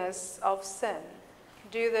forgiveness of sin.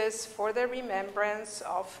 Do this for the remembrance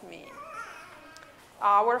of me."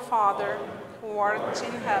 Our Father, who art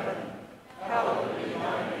in heaven, hallowed be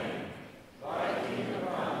thy name. Thy kingdom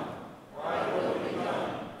come, thy will be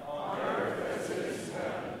done, on earth as it is in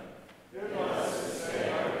heaven. Give us this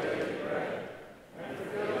day our daily bread, and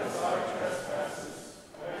forgive us our trespasses,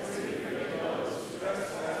 as we forgive those who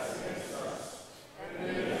trespass against us. And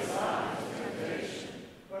lead us not into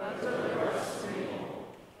temptation, but deliver us from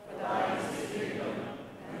evil. For thine is the kingdom,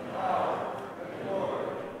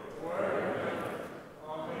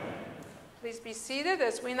 Please be seated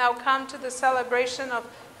as we now come to the celebration of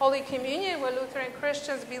Holy Communion, where Lutheran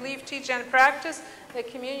Christians believe, teach, and practice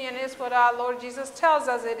that communion is what our Lord Jesus tells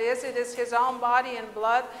us it is. It is his own body and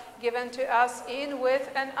blood given to us in, with,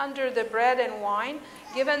 and under the bread and wine,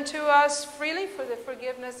 given to us freely for the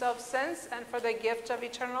forgiveness of sins and for the gift of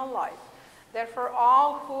eternal life. Therefore,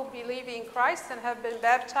 all who believe in Christ and have been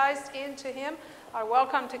baptized into him are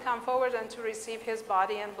welcome to come forward and to receive his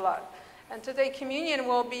body and blood. And today communion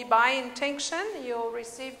will be by intinction. You'll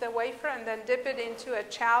receive the wafer and then dip it into a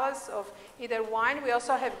chalice of either wine. We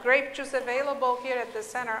also have grape juice available here at the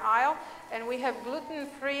center aisle, and we have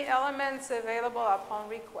gluten-free elements available upon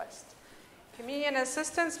request. Communion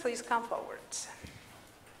assistants, please come forward.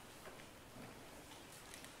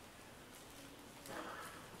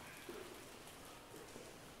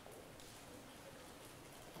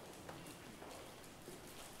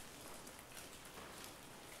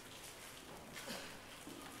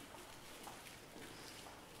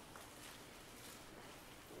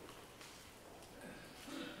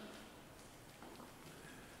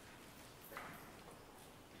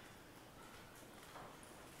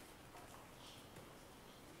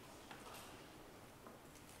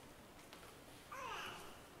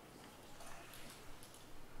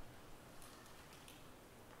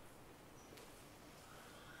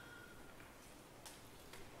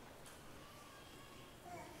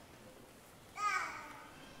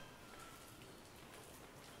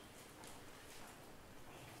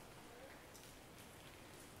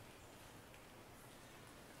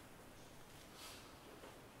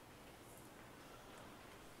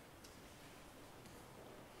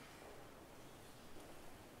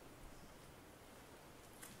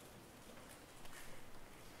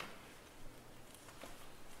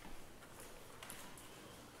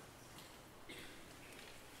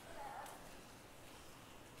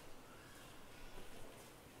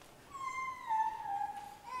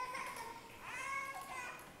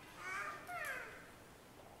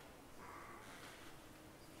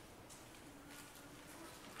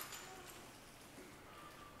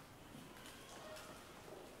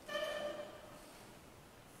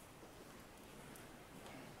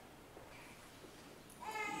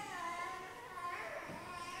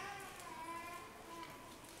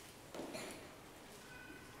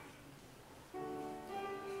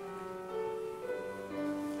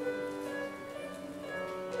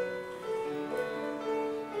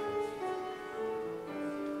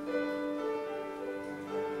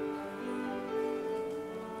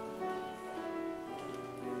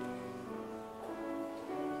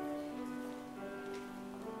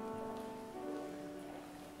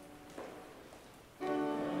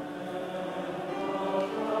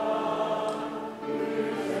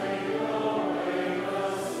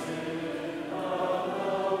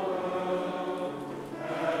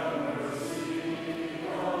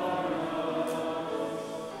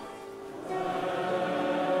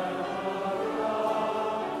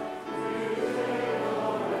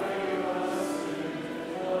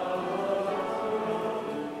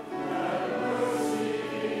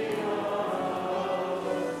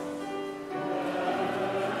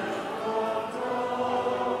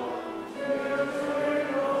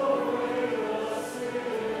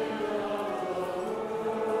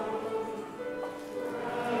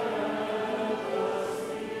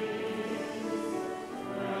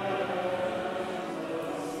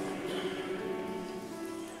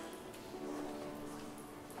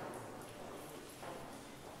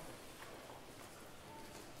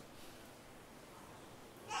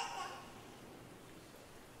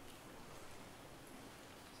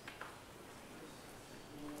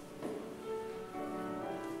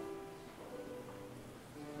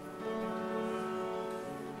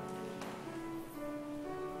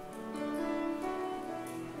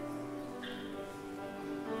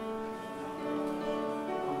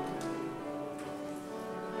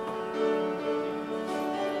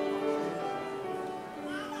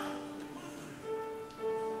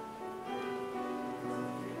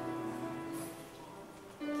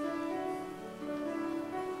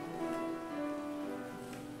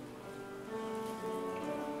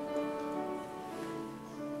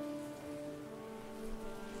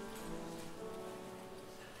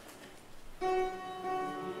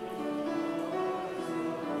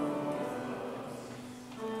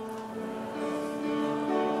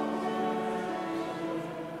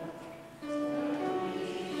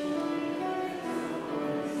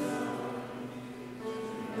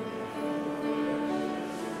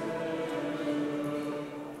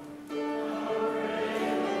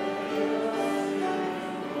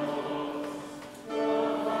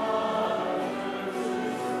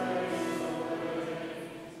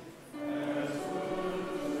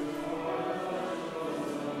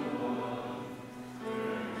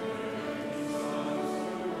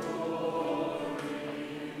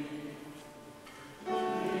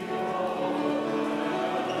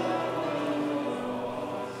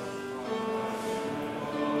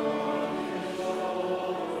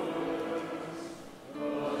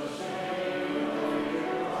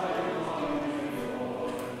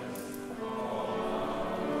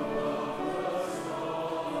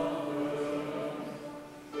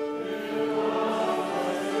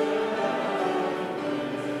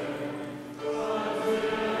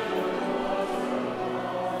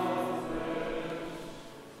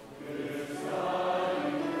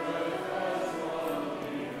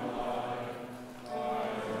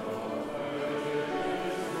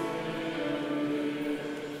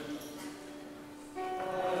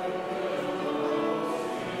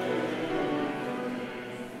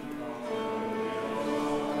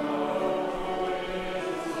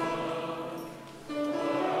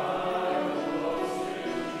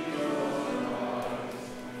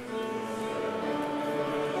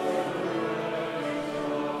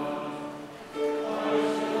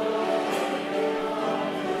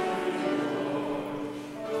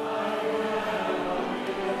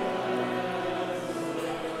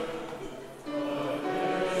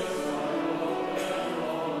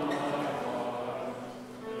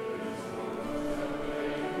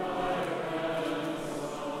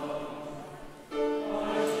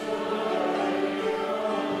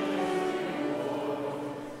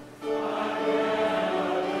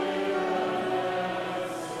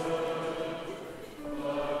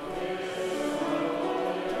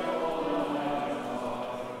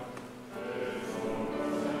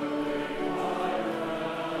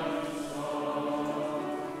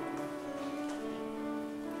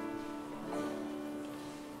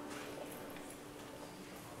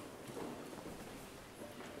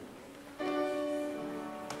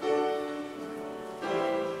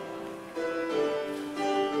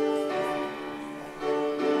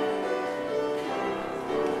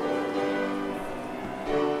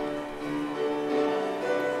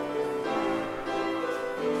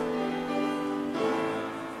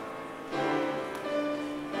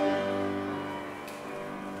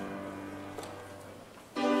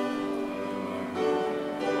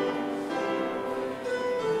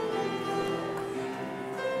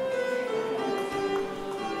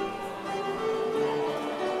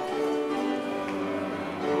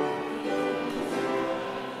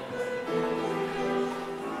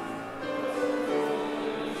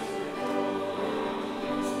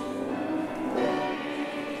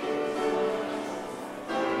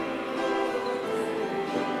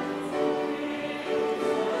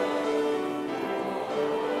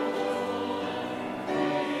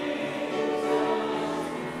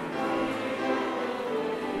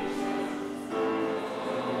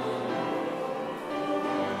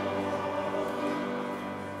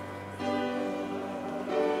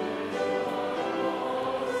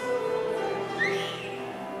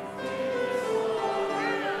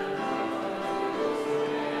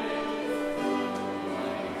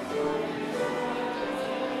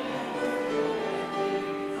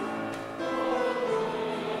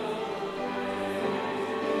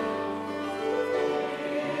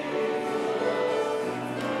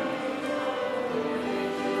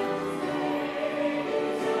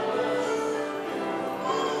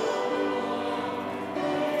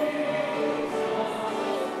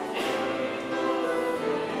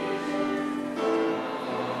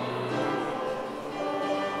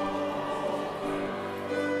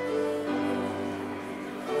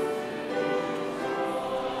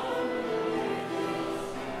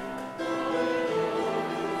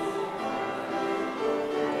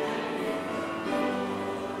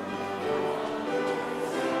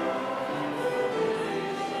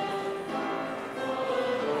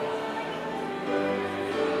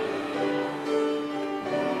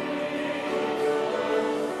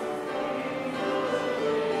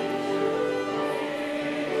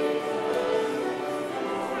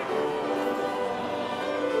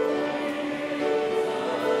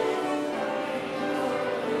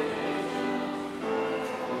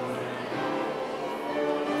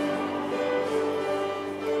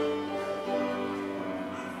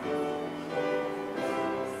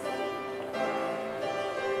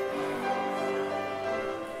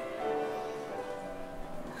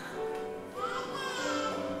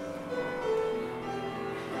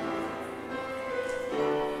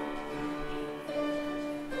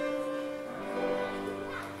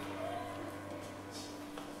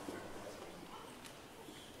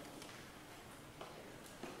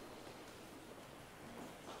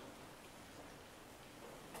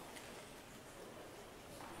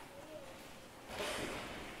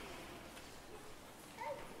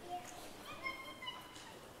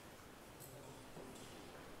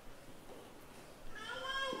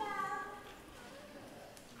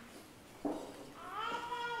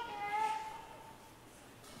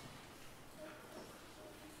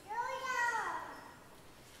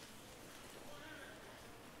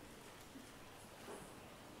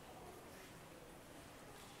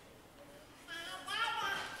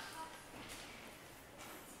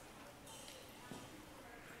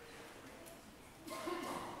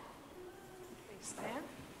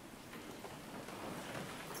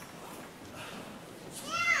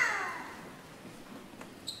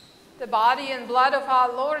 The body and blood of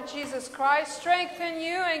our Lord Jesus Christ strengthen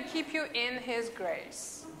you and keep you in his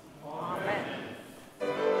grace. Amen.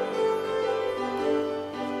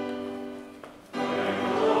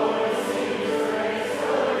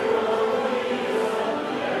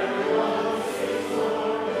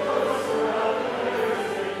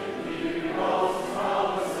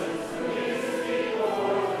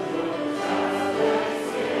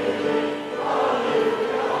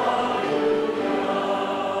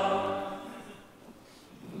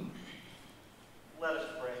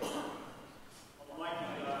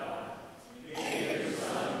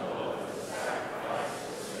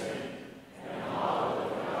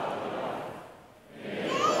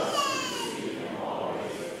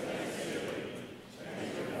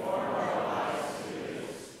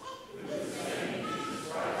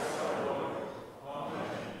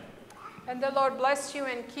 And the Lord bless you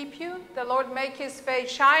and keep you. The Lord make his face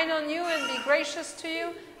shine on you and be gracious to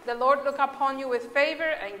you. The Lord look upon you with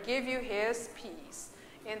favor and give you his peace.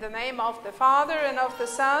 In the name of the Father, and of the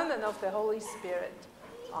Son, and of the Holy Spirit.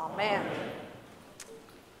 Amen.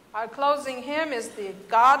 Our closing hymn is the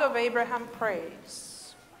God of Abraham praise.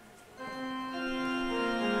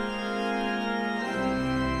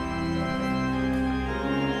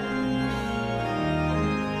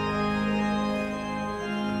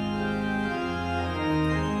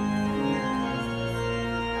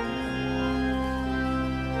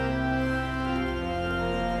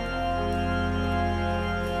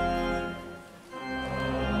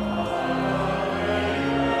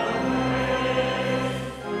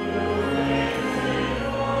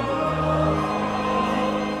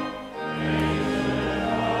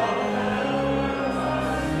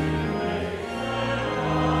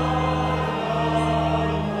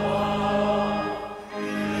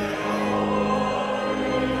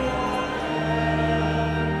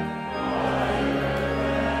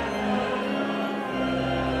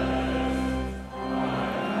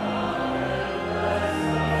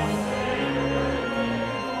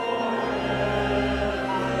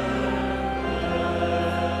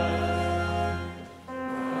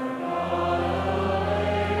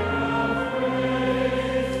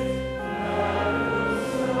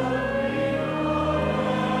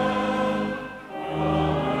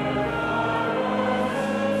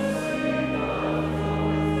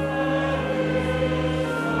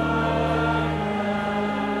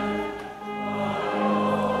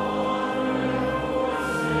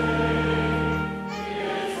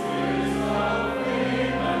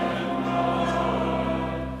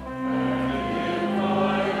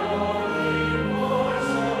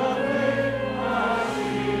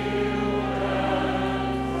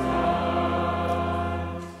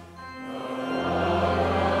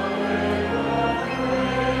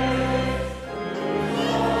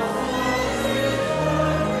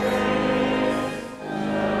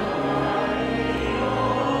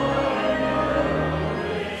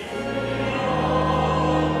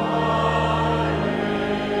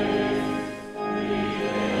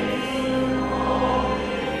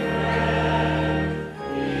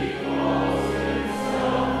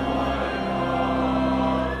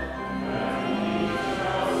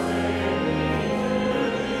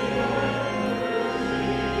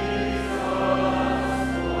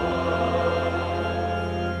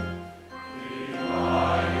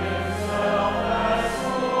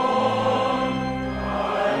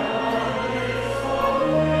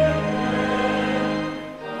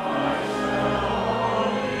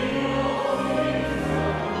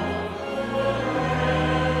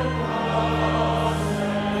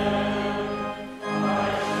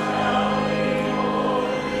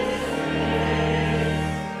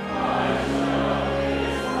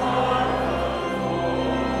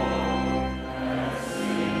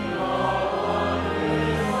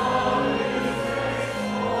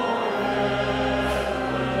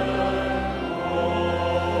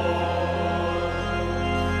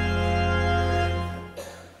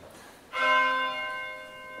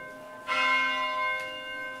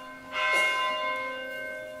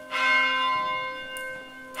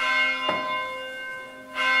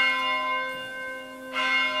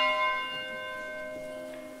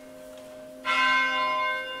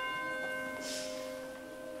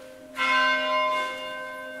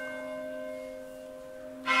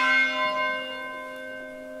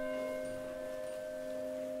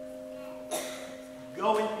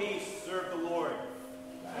 Go in peace, serve